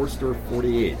Harley-Davidson Sportster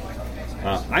 48.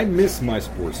 I miss my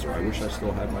Sportster. I wish I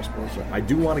still had my Sportster. I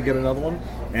do want to get another one,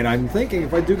 and I'm thinking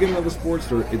if I do get another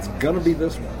Sportster, it's going to be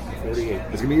this one. 48.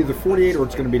 It's going to be either 48 or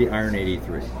it's going to be the Iron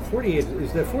 83. 48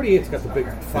 is the 48's got the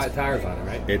big 5 tires on it,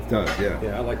 right? It does, yeah.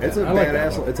 Yeah, I like It's that. a I like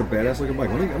that badass. one. It's a badass looking bike.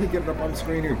 Let me get it up on the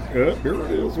screen here. Here it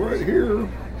is, right here.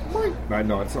 I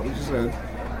know it's not what you said.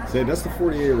 Say that's the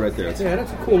 48 right there. Yeah,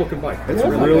 that's a cool looking bike. It's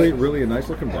really a nice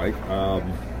looking bike.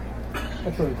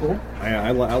 That's really cool. I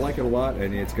like it a lot,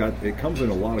 and it comes in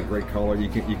a lot of great color. You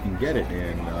can get it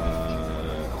in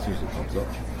as soon as it comes up.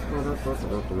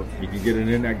 You can get it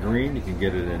in that green. You can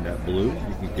get it in that blue.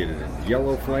 You can get it in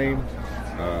yellow flame,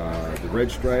 the red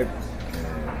stripe,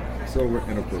 and silver,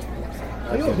 and of course black.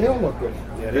 They all look good.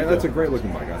 Yeah, That's a great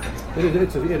looking bike, I think.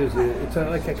 It's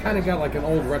like it kind of got like an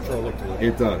old retro look to it.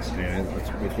 It does, and it's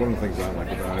one of the things I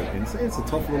like about it. And it's a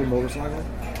tough little motorcycle.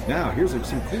 Now, here's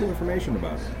some cool information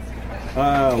about it.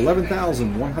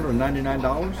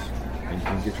 $11,199, and you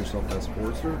can get yourself that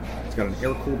Sportster. It's got an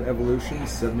air-cooled Evolution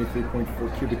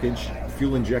 73.4 cubic inch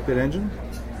fuel-injected engine,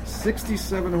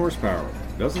 67 horsepower.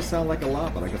 Doesn't sound like a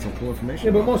lot, but I got some cool information.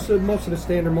 Yeah, but about most of the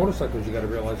standard motorcycles, you got to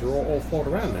realize, are all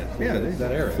floating around that.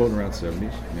 That area. Floating around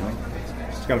 70s. You know,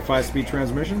 it's got a 5-speed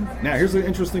transmission. Now, here's an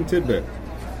interesting tidbit.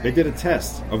 They did a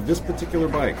test of this particular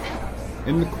bike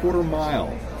in the quarter mile,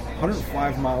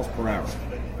 105 miles per hour.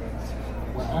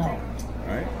 Wow.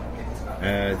 Right?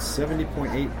 It's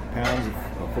 70.8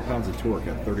 foot-pounds of torque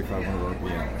at 3,500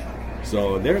 RPM.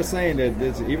 So they're saying that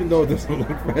even though this one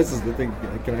looks fast, the thing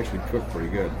can actually cook pretty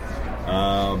good.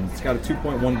 It's got a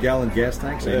 2.1 gallon gas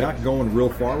tank, so you're not going real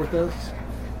far with this.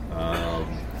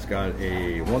 It's got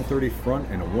a 130 front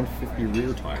and a 150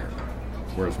 rear tire,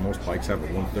 whereas most bikes have a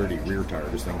 130 rear tire.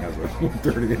 This thing has a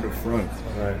 130 in the front.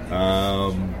 Right.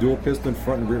 Dual piston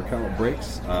front and rear caliper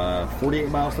brakes, 48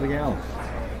 miles to the gallon.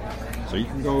 So you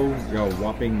can go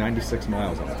whopping 96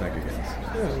 miles on the tank again.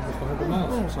 Yeah, almost 100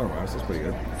 miles. Oh, sorry, miles. That's pretty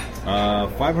good.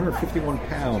 551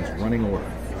 pounds running order.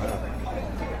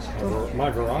 My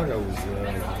Virago was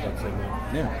about the same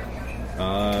amount. Yeah.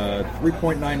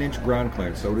 3.9 inch ground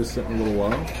clearance, so it is sitting a little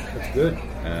low. That's good.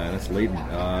 And it's laden.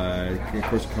 Of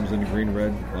course, it comes in green,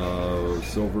 red,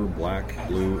 silver, black,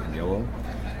 blue, and yellow.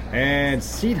 And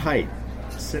seat height.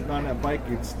 Sitting on that bike,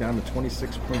 it's down to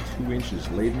 26.2 inches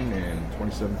laden and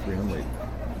 27.3 unladen.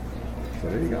 So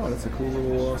there you go. That's a cool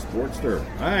little Sportster.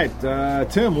 All right,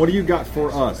 Tim, what do you got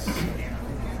for us?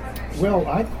 Well,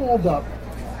 I called up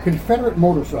Confederate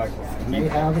Motorcycles, and they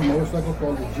have a motorcycle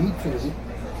called the G2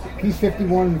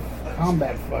 P-51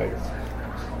 Combat Fighter.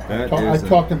 I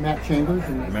talked to Matt Chambers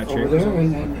over there,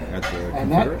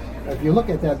 and that, if you look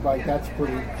at that bike, that's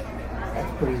pretty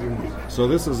unique. So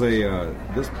this is a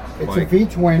It's bike. a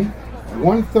V-twin,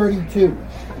 132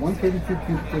 cubic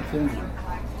inch engine,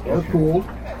 air cooled,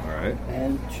 All right.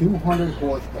 and 200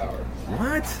 horsepower.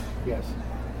 What? Yes.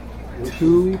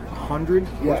 200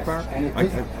 Yes, horsepower? and it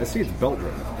I see it's belt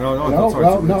driven. No,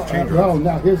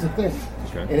 No, here's the thing.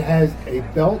 Okay. It has a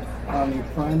belt on the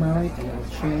primary and a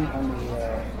chain on the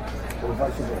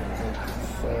reversible.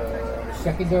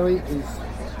 Secondary is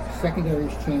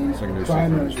secondaries changed, Secondaries,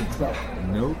 primaries secondaries. itself.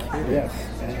 No kidding. Yes,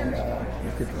 and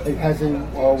Look at that. it has a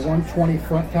 120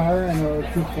 front tire and a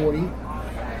 240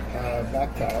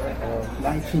 back tire,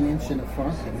 19-inch in the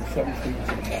front and 17-inch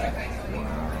in the back.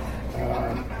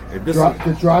 Hey, this,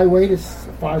 The dry weight is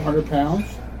 500 pounds.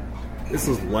 this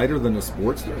is lighter than a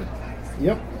Sportster.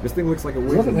 Yep. This thing looks like it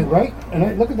weighs. Look at that, right?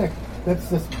 And look at that. That's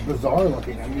just bizarre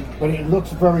looking. I mean, but it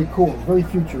looks very cool, very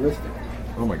futuristic.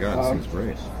 Oh my God, this thing's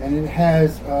great. And it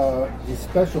has these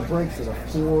special brakes that are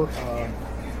four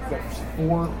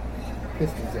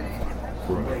pistons in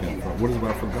front. What is it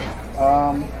about for the back?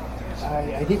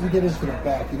 I didn't get into the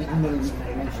back. He didn't really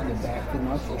mention the back too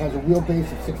much. It has a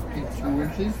wheelbase of 62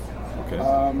 inches. Okay.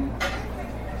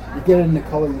 You get it in the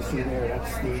color you see there.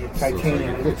 That's the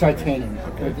titanium. The titanium.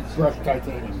 Okay. The brushed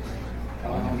titanium.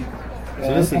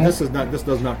 So this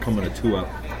does not come in a 2-up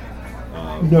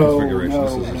No, configuration. no,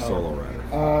 This is a no. solo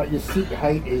rider. Your seat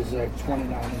height is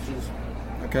 29 inches.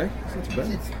 Okay, that's not too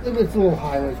bad. It's a little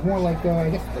higher. It's more like I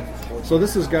guess it's like a sports. So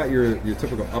this has got your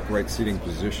typical upright seating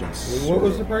position. What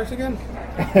was the price again?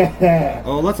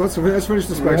 Oh, let's finish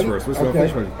the specs Ready? first. Let's Okay.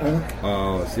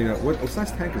 finish. See what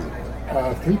size tank is it?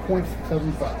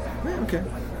 3.75. Yeah, okay.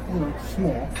 You know,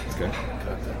 small. Okay.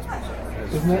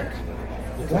 Isn't it?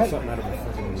 It's like something out of a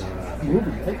freaking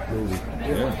Movie, right? movie.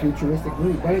 Yeah. Futuristic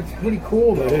movie, but it's pretty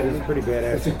cool though. It is pretty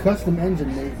badass. It's a custom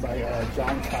engine made by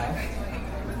John Cash.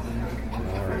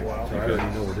 All right. So I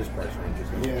already know where this price range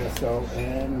is. Yeah. So,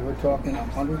 and we're talking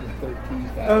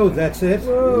 113,000. Oh, that's it?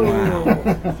 Wow.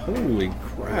 Holy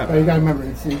crap. But you gotta remember,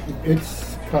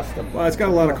 it's custom. Well, it's got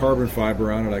a lot of carbon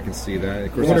fiber on it. I can see that. Of I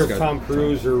course, wonder it's if got Tom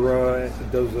Cruise or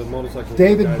those motorcycles.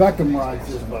 David guys- Beckham rides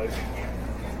this bike.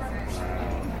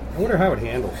 I wonder how it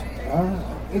handles.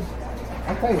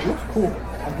 I'll tell you, it looks cool.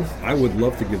 I would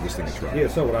love to give this thing a try. Yeah,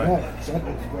 so would I. That is very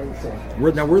cool.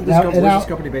 Where's Now- this now-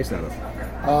 company based out of?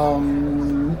 I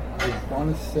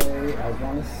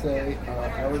want to say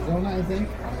Arizona, I think.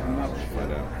 I'm not sure.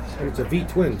 Find out. And it's a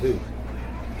V-twin, too.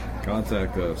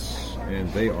 Contact us,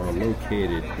 and they are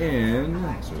located in.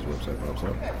 So his website pops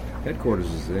up.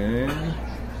 Headquarters is in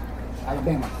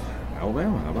Alabama.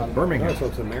 Alabama. How about Oh, Birmingham? so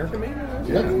it's American made?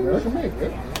 Yeah, American made. Yeah.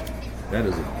 That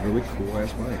is a really cool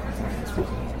ass bike. That's cool.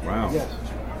 Wow. Yes.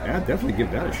 Yeah, I'd definitely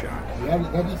give that a shot. Yeah,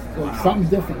 that is something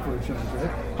different for a change,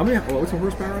 right? How many? What's the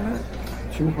horsepower on that?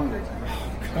 200.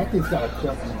 That thing's got a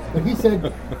clip. But he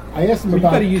said, I asked him You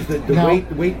about. got to use the now-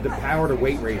 weight, the power to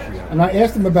weight ratio. And I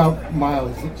asked him about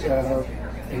miles,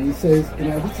 and he says,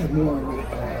 this is more of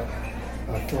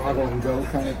a throttle and go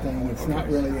kind of thing. It's not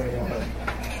really a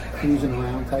cruising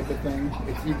around type of thing.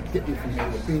 It's you get you from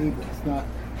A to B, but it's not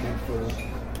meant for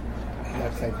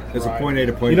that type of It's a ride. point A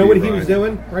to point You know B what he ride. was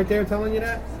doing right there, telling you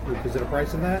that? Because of the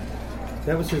price of that?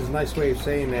 That was his nice way of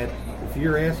saying that if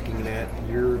you're asking that,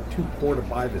 you're too poor to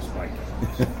buy this bike.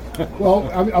 Well,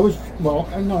 I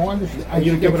understand.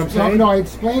 You get what I'm saying? No, I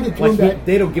explained it to him Like that.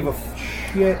 they don't give a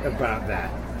shit about that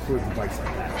for the bikes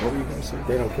like that. What were you going to say?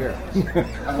 They don't care.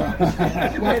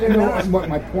 What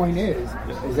my point is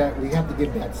that we have to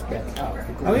give that spec out.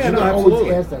 Because Oh, yeah, you no, can always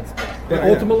absolutely. ask that spec. But Yeah,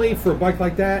 yeah. ultimately, for a bike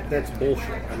like that, that's bullshit.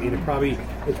 I mean,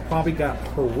 it's probably got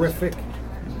horrific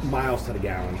miles to the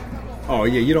gallon. Oh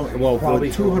yeah, you don't. Well, Probably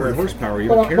for 200 horrific. horsepower, you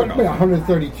But, don't care but about.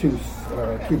 132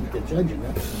 cubic inch engine,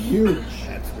 that's huge.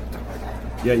 That's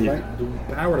the Yeah, yeah. Right.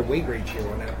 the power to weight ratio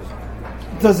on that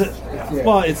was. Does it? Yeah.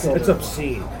 Well, it's So- It's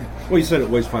obscene. well. You said it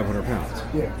weighs 500 pounds,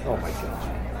 Yeah. Oh my god.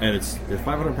 and it's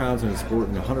 500 pounds, and it's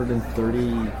sporting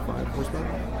 135 horsepower.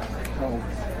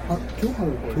 Oh,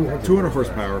 200. 200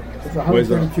 horsepower. It's Weighs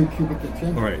 132 cubic inch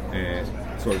engine. all right, and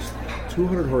so it's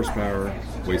 200 horsepower,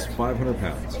 weighs 500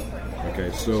 pounds.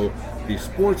 Okay, so the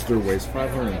Sportster weighs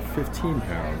 515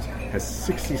 pounds, has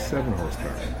 67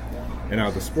 horsepower. And now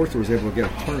the Sportster was able to get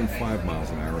 105 miles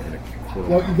an hour in a quarter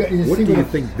Well, mile. you got- you What see do you what-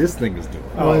 think this thing is doing?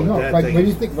 Well, Oh, no, that like thing when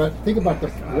you is- think about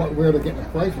where they're getting the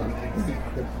price from,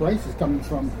 the price is coming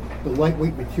from the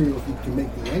lightweight materials to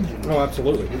make the engine. Oh,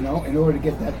 absolutely. You know, in order to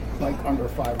get that bike under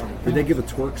 500 pounds. Did they give a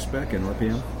torque spec and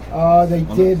RPM? They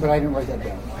did, but I didn't write that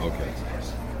down. Okay.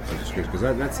 I'm just curious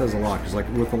because that says a lot. Because like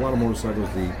with a lot of motorcycles,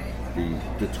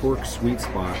 the torque sweet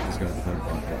spot is going to depend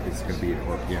on it's going to be at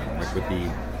RPM. Like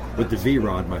with the V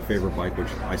Rod, my favorite bike, which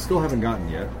I still haven't gotten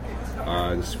yet,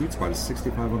 the sweet spot is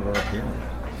 6,500 RPM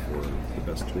for the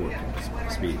best torque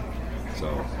and speed. So,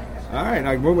 all right,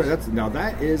 now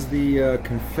that is the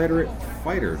Confederate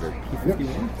Fighter, the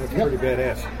P51. That's Yep. pretty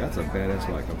badass. That's a badass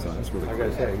bike. I'm telling you, that's really I cool.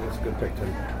 gotta say, that's a good pick,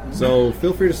 Tim. So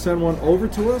feel free to send one over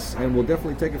to us, and we'll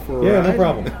definitely take it for a Yeah, ride. no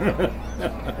problem.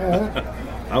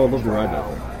 I would love to ride that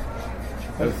thing.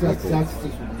 That's That's cool. just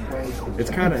way cool.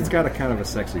 It's got a kind of a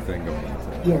sexy thing going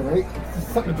on. Yeah, right? It's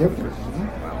just something different.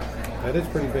 Wow. That is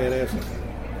pretty badass.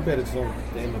 Too bad it's so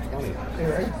damn much money. Yeah,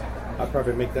 right? I'd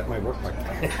probably make that my work bike.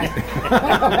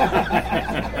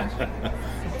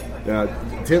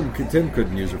 Yeah, Tim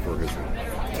couldn't use it for his work.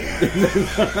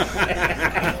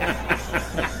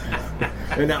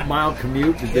 And that mild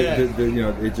commute,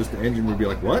 the engine would be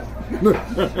like, what?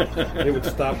 It would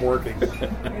stop working. It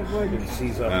would. And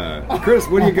seize up. Chris,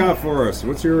 what do you got for us?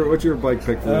 What's your bike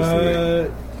pick for us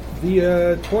today?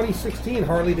 The 2016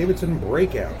 Harley Davidson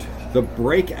Breakout. The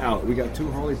Breakout. We got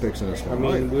 2 Harley picks in this I one.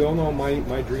 mean, Right. we all know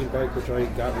my dream bike, which I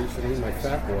got recently, my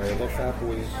Fat Boy. I love Fat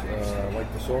Boys,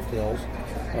 like the Softails.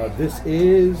 This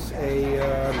is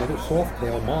another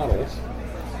Softail model,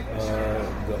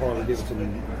 the Harley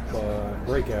Davidson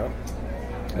Breakout.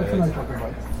 That's a nice looking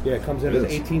bike. Yeah, it comes in It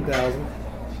at is. 18,000.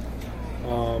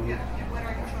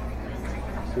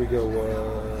 Here we go.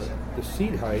 The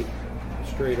seat height,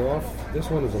 straight off. This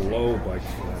one is a low bike.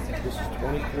 This is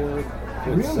 24.7.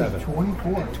 Really?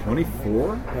 24.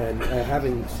 24? And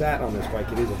having sat on this bike,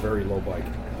 it is a very low bike.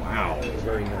 Wow.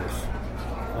 Very nice.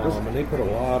 And they put a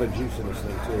lot of juice in this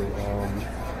thing too.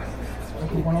 Like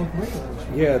the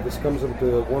 103. Yeah, this comes with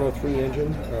the 103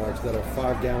 engine. It's got a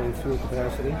 5-gallon fuel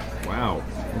capacity. Wow.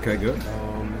 Okay, good.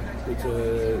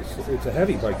 It's a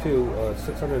heavy bike too.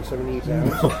 678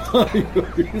 pounds. Are you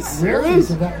Really? serious?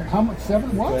 So that, how much?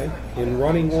 7 what? Okay. In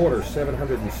running order,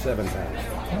 707 pounds.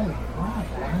 Holy crap.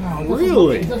 Wow.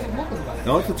 Really? It doesn't look like that.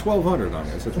 No, it's a 1200 on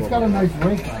it. It's a It's got a 1200. nice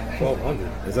rake on it.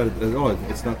 1200. Is that?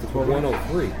 It's not the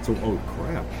 1200. 103. Oh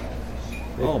crap!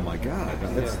 Oh my God!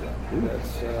 That's That's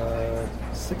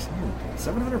 600,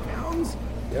 700 pounds.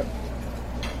 yep.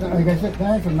 Like I said,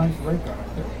 that has a nice rake on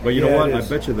it. too. But you Yeah, know what? it I is.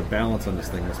 bet you the balance on this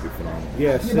thing must be phenomenal.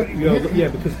 Yes, Yeah,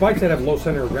 but- because bikes that have low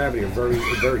center of gravity are very.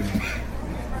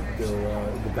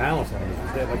 The balance on them is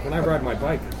dead. Like when I ride my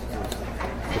bike,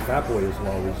 the Fat Boy is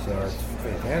low. It's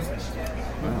fantastic.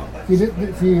 Wow.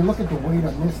 See, you look at the weight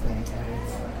on this thing,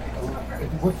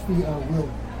 and what's the wheel?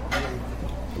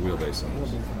 The wheelbase on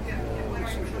this.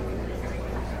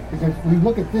 Because we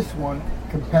look at this one,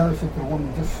 comparison to the one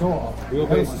we just saw.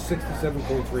 Wheelbase is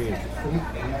 67.3 inches.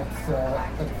 And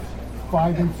that's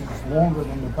 5 inches longer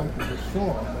than the bike we just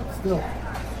saw, but still,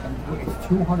 and it's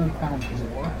 200 pounds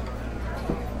more.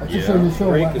 That's just so Yeah. you show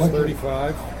Brake what, is what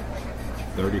 35.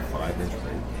 35-inch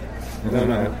brake. No,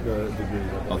 degrees.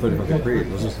 Oh, 35 degree.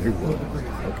 This is new one.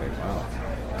 Okay,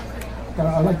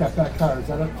 wow. I like that back tire. Is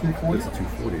that a 240? It's a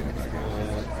 240 in the back.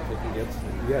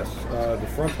 Yes, the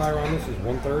front tire on this is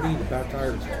 130. The back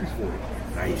tire is 240.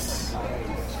 Nice.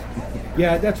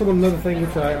 Yeah, that's another thing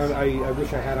which I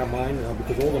wish I had on mine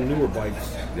because all the newer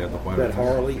bikes Yeah, the white that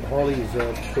one. Harley's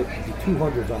put the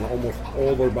 200s on almost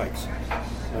all their bikes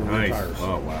on new Nice. tires.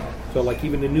 Oh wow. So like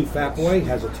even the new Fat Boy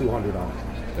has a 200 on it.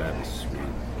 That is sweet.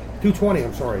 220.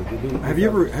 I'm sorry. The new Have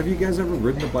you guys ever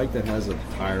ridden a bike that has a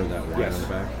tire that wide Yes. on the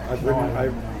back? I've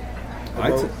ridden.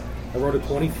 I rode a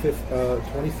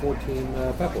 2014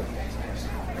 Fat Boy,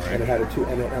 and it had a it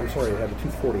had a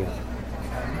 240 on it.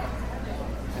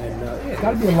 And It's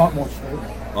got to be a lot more stable.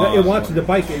 it wants the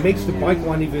bike. It makes the bike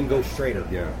want to even go straighter.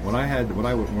 Yeah. When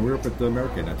we were up at the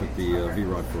American, I took the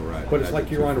V-Rod for a ride. But it's I like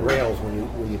did you're on 240. rails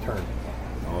when you turn.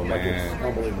 Oh Like it's man.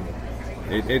 unbelievable.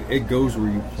 It goes where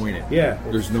you point it. Yeah,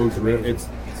 There's it's- no it's drift.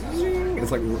 amazing.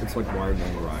 It's like wired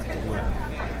on the ride.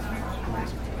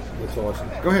 It's awesome.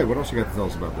 Go ahead. What else you got to tell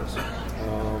us about this?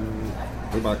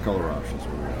 What about color options?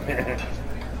 What do we got?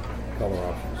 Color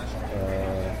options.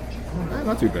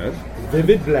 Not too bad.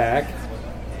 Vivid black,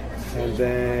 and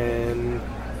then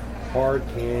hard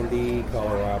candy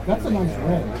color options. That's a nice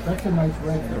red. That's a nice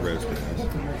red. That red's pretty nice.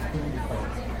 That's a nice candy color.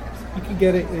 You can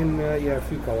get it in a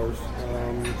few colors.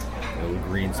 A little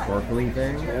green sparkling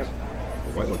thing. Yep.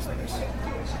 The white looks nice.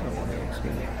 Oh, that looks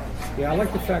good. Yeah, I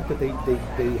like the fact that they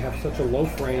have such a low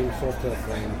frame, Softail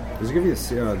frame, Does it give you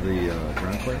the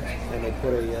ground clearance? and they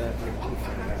put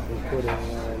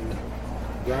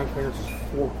ground clearance is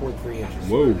 4.3 inches.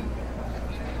 Whoa.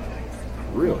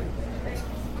 Really?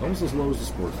 Almost as low as the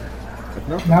sports. If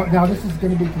not, Now this is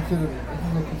going to be considered.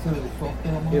 This is considered a soft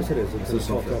tail model. Yes, it is. It's it's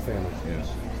a a Softail family. Yeah.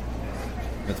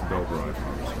 That's a belt drive,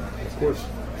 obviously. Of course.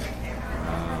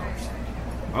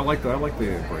 I like the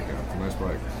breakout. It's a nice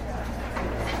bike. I'm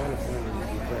trying to find the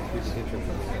exact dimensions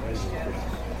of the engine,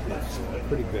 but it's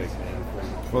pretty big.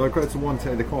 Well, it's the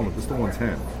 110. They call it. It's the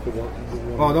 110. The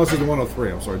one, Oh, no, this is the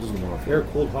 103. I'm sorry. This is the 103.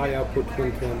 air-cooled high-output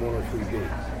twin-cam 103B.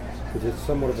 Because it's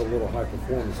somewhat of a little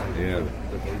high-performance engine, Yeah. too,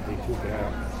 but they took it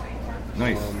out.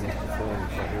 Nice.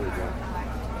 Performance, so here we go.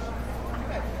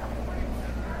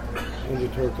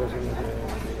 Engine torque doesn't.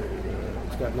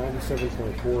 It's got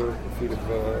 97.4 feet of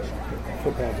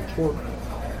foot-pounds of torque.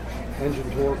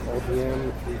 Engine torque,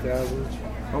 RPM, 3,000.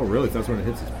 Oh, really? That's when it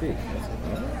hits its peak.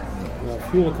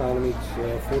 Fuel economy,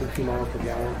 it's 42 miles per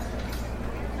gallon.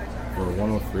 For a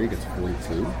 103, it gets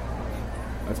 42.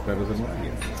 That's better than what I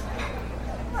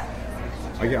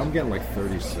get. I'm getting like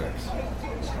 36.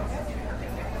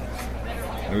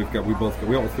 And we all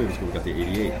three of us, we got the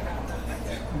 88.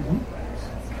 Mm-hmm.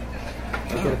 I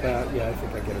get about, I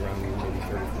think I get around maybe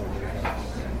 34 minutes.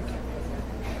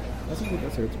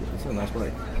 That's a nice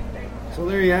bike. So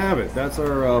there you have it. That's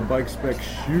our bike spec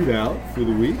shootout for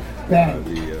the week. Bang.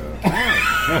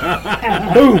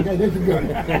 Boom! Okay, this is good.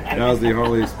 That was the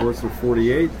Harley Sportster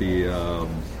 48, the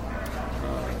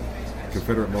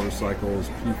Confederate Motorcycles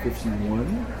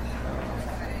P51,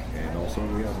 and also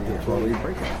we have the Harley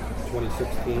Breakout.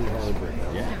 2016 Harley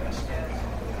Breakout. Yeah. So,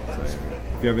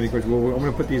 if you have any questions, I'm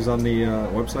going to put these on the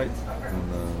website,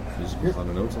 on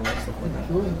the notes and all that stuff like that.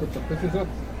 Sure, put some pictures up.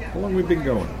 How long have we been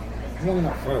going? Long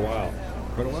enough. Quite a while.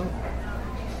 Quite a while?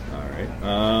 All right.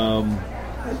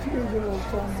 As usual,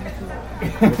 Tom.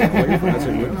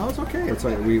 No, it's okay. It's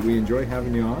like we enjoy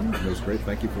having you on. It was great.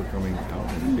 Thank you for coming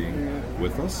out and being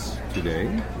with us today.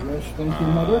 Yes, thank you,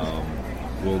 Mother.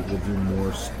 We'll do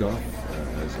more stuff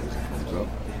as it comes up.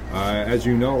 As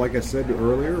you know, like I said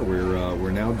earlier, we're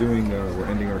now doing we're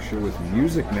ending our show with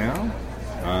music now.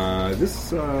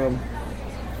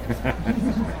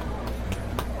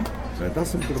 That's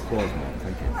some good applause, man.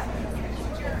 Thank you.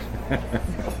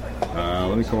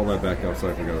 Let me call that back up so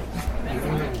I forgot.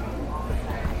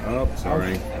 Oh,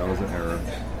 sorry. That was an error.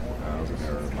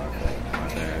 My fault. My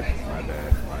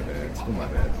bad. Still my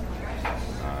bad.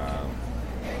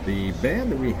 The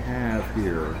band that we have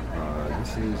here,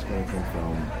 this is going to come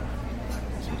from...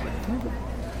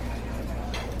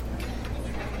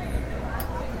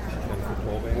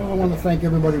 Well, I want to thank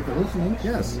everybody for listening.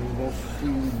 Yes. And we'll see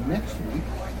you next week.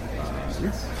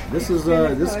 Yes. This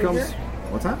comes...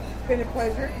 What's that? It's been a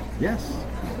pleasure. Yes.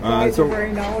 You guys are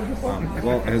very knowledgeable.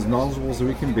 Well, as knowledgeable as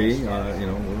we can be,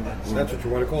 That's what you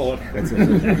want to call it. That's it. We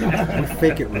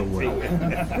fake it real well.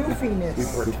 Goofiness. We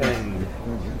pretend.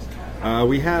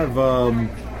 We have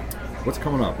what's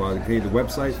coming up. Okay, the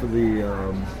website for the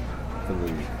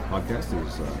podcast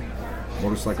is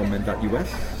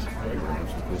motorcyclemen.us. We're going to have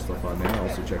some cool stuff on there.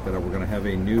 Also check that out. We're going to have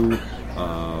a new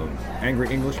Angry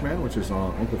Englishman, which is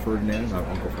Uncle Ferdinand, not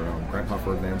Uncle Ferdinand, Grandpa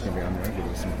Ferdinand's going to be on there, giving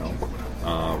us some help.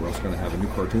 We're also going to have a new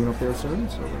cartoon up there soon,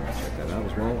 so we're going to check that out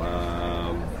as well.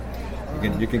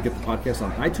 You can get the podcast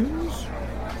on iTunes,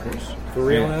 of course. For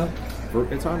real now?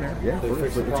 It's on there, yeah. They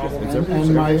fixed the problem.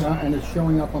 And it's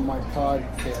showing up on my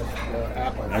podcast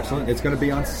app. Excellent. It's going to be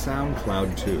on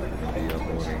SoundCloud too. We're going to be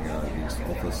uploading these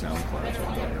off the SoundCloud so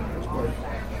as well.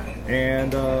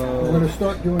 And we're going to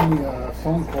start doing the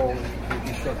phone call. You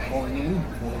can start calling in.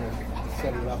 We're going to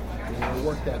set it up. We're going to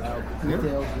work that out. The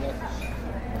details yet.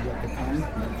 I've got the time.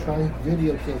 I'll try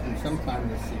videotaping sometime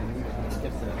this evening.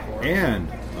 Get that for us. And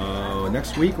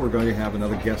next week we're going to have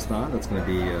another guest on. That's going to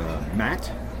be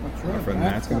Matt. That's right. My friend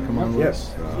Matt's going to come on with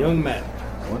us. Young Matt.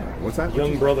 What's that?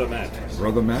 Young brother Matt.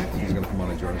 Brother Matt. He's going to come on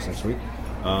and join us next week.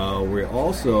 We're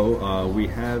going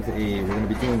to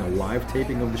be doing a live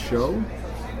taping of the show.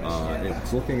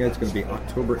 It's going to be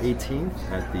October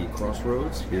 18th at the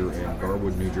Crossroads here in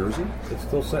Garwood, New Jersey. It's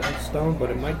still set in stone,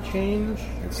 but it might change.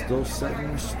 It's still set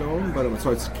in stone, but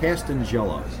it's cast in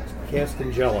jello. Cast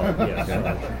in jello, yes.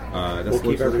 We'll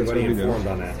keep everybody informed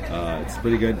on that. It's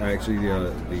pretty good. Actually,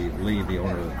 the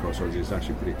owner of the Crossroads, is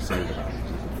actually pretty excited about it.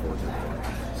 He's looking forward to it.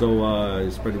 So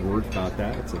spread the word about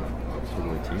that. It's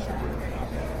October 18th.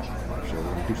 We're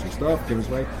going to do some stuff, give us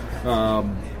away.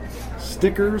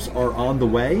 Stickers are on the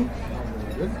way.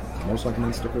 Motorcycle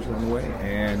Men stickers are on the way.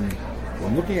 And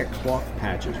I'm looking at cloth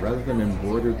patches. Rather than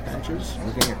embroidered patches, I'm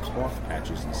looking at cloth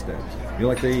patches instead. You know,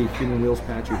 like the Human Wheels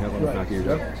patch you have on the back of your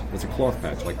jacket? It's a cloth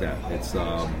patch like that. It's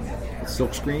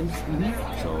silk screened,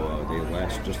 so they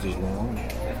last just as long,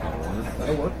 if not longer.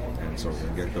 That'll work. And so we're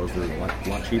going to get those. They're a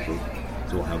lot cheaper,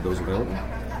 so we'll have those available.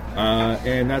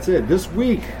 And that's it. This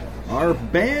week, our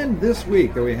band this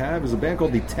week that we have is a band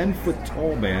called the 10 Foot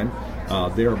Tall Band.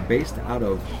 They are based out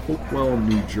of Hopewell,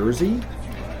 New Jersey.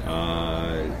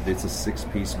 It's a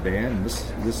 6-piece band.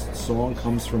 This song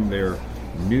comes from their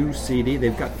new CD.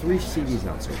 They've got 3 CDs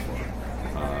out so far.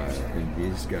 And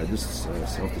these guys, this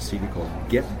is off the CD called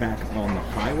 "Get Back on the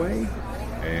Highway,"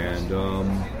 and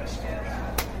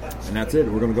that's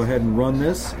it. We're going to go ahead and run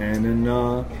this, and then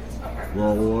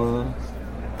we'll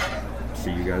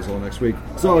see you guys all next week.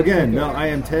 So again, I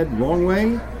am Ted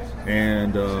Longway,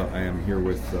 and I am here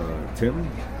with Tim.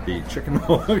 the Chicken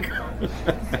Hawk.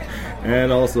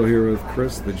 And also here with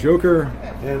Chris, the Joker.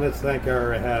 And let's thank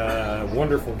our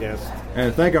wonderful guest.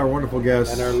 And thank our wonderful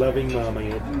guest. And our loving mommy.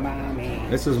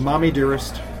 This is Mommy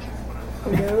Dearest.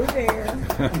 Hello there.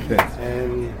 Okay.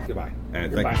 And goodbye.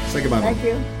 And goodbye. Say goodbye, Mom. Thank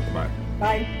you. Goodbye.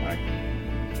 Bye. Bye.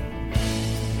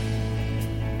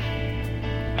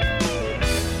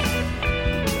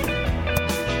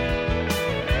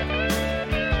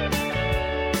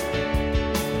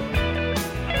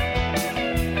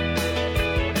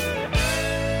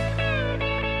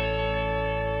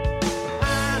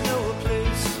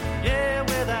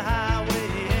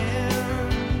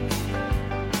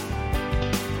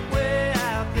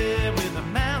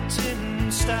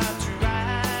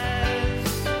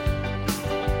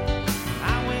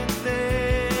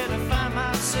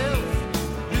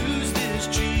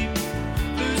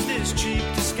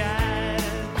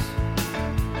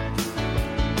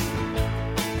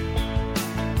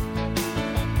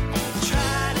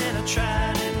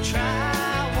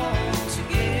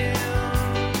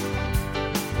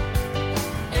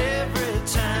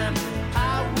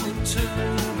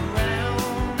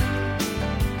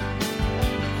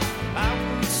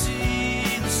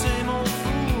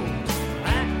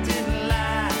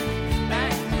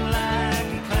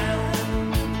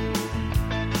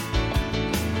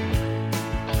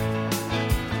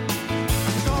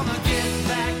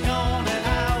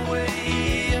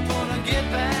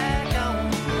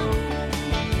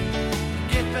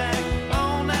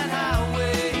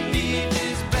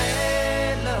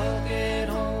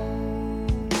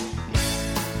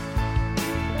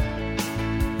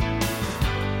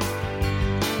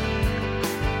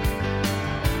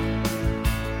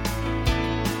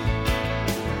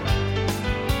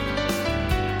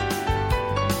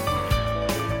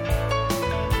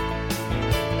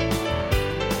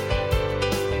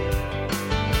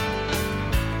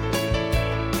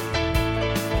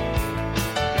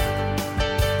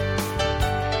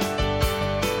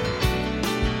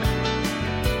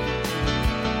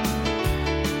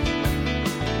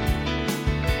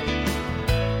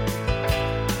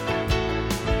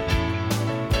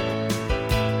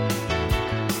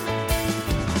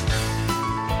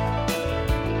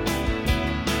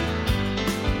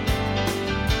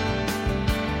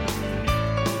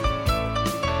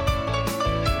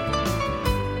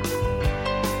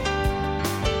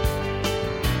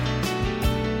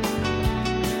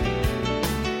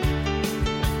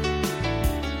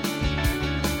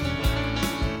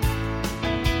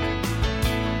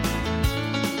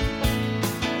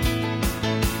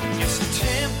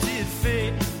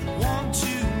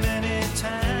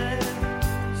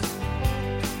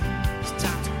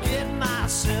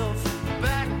 myself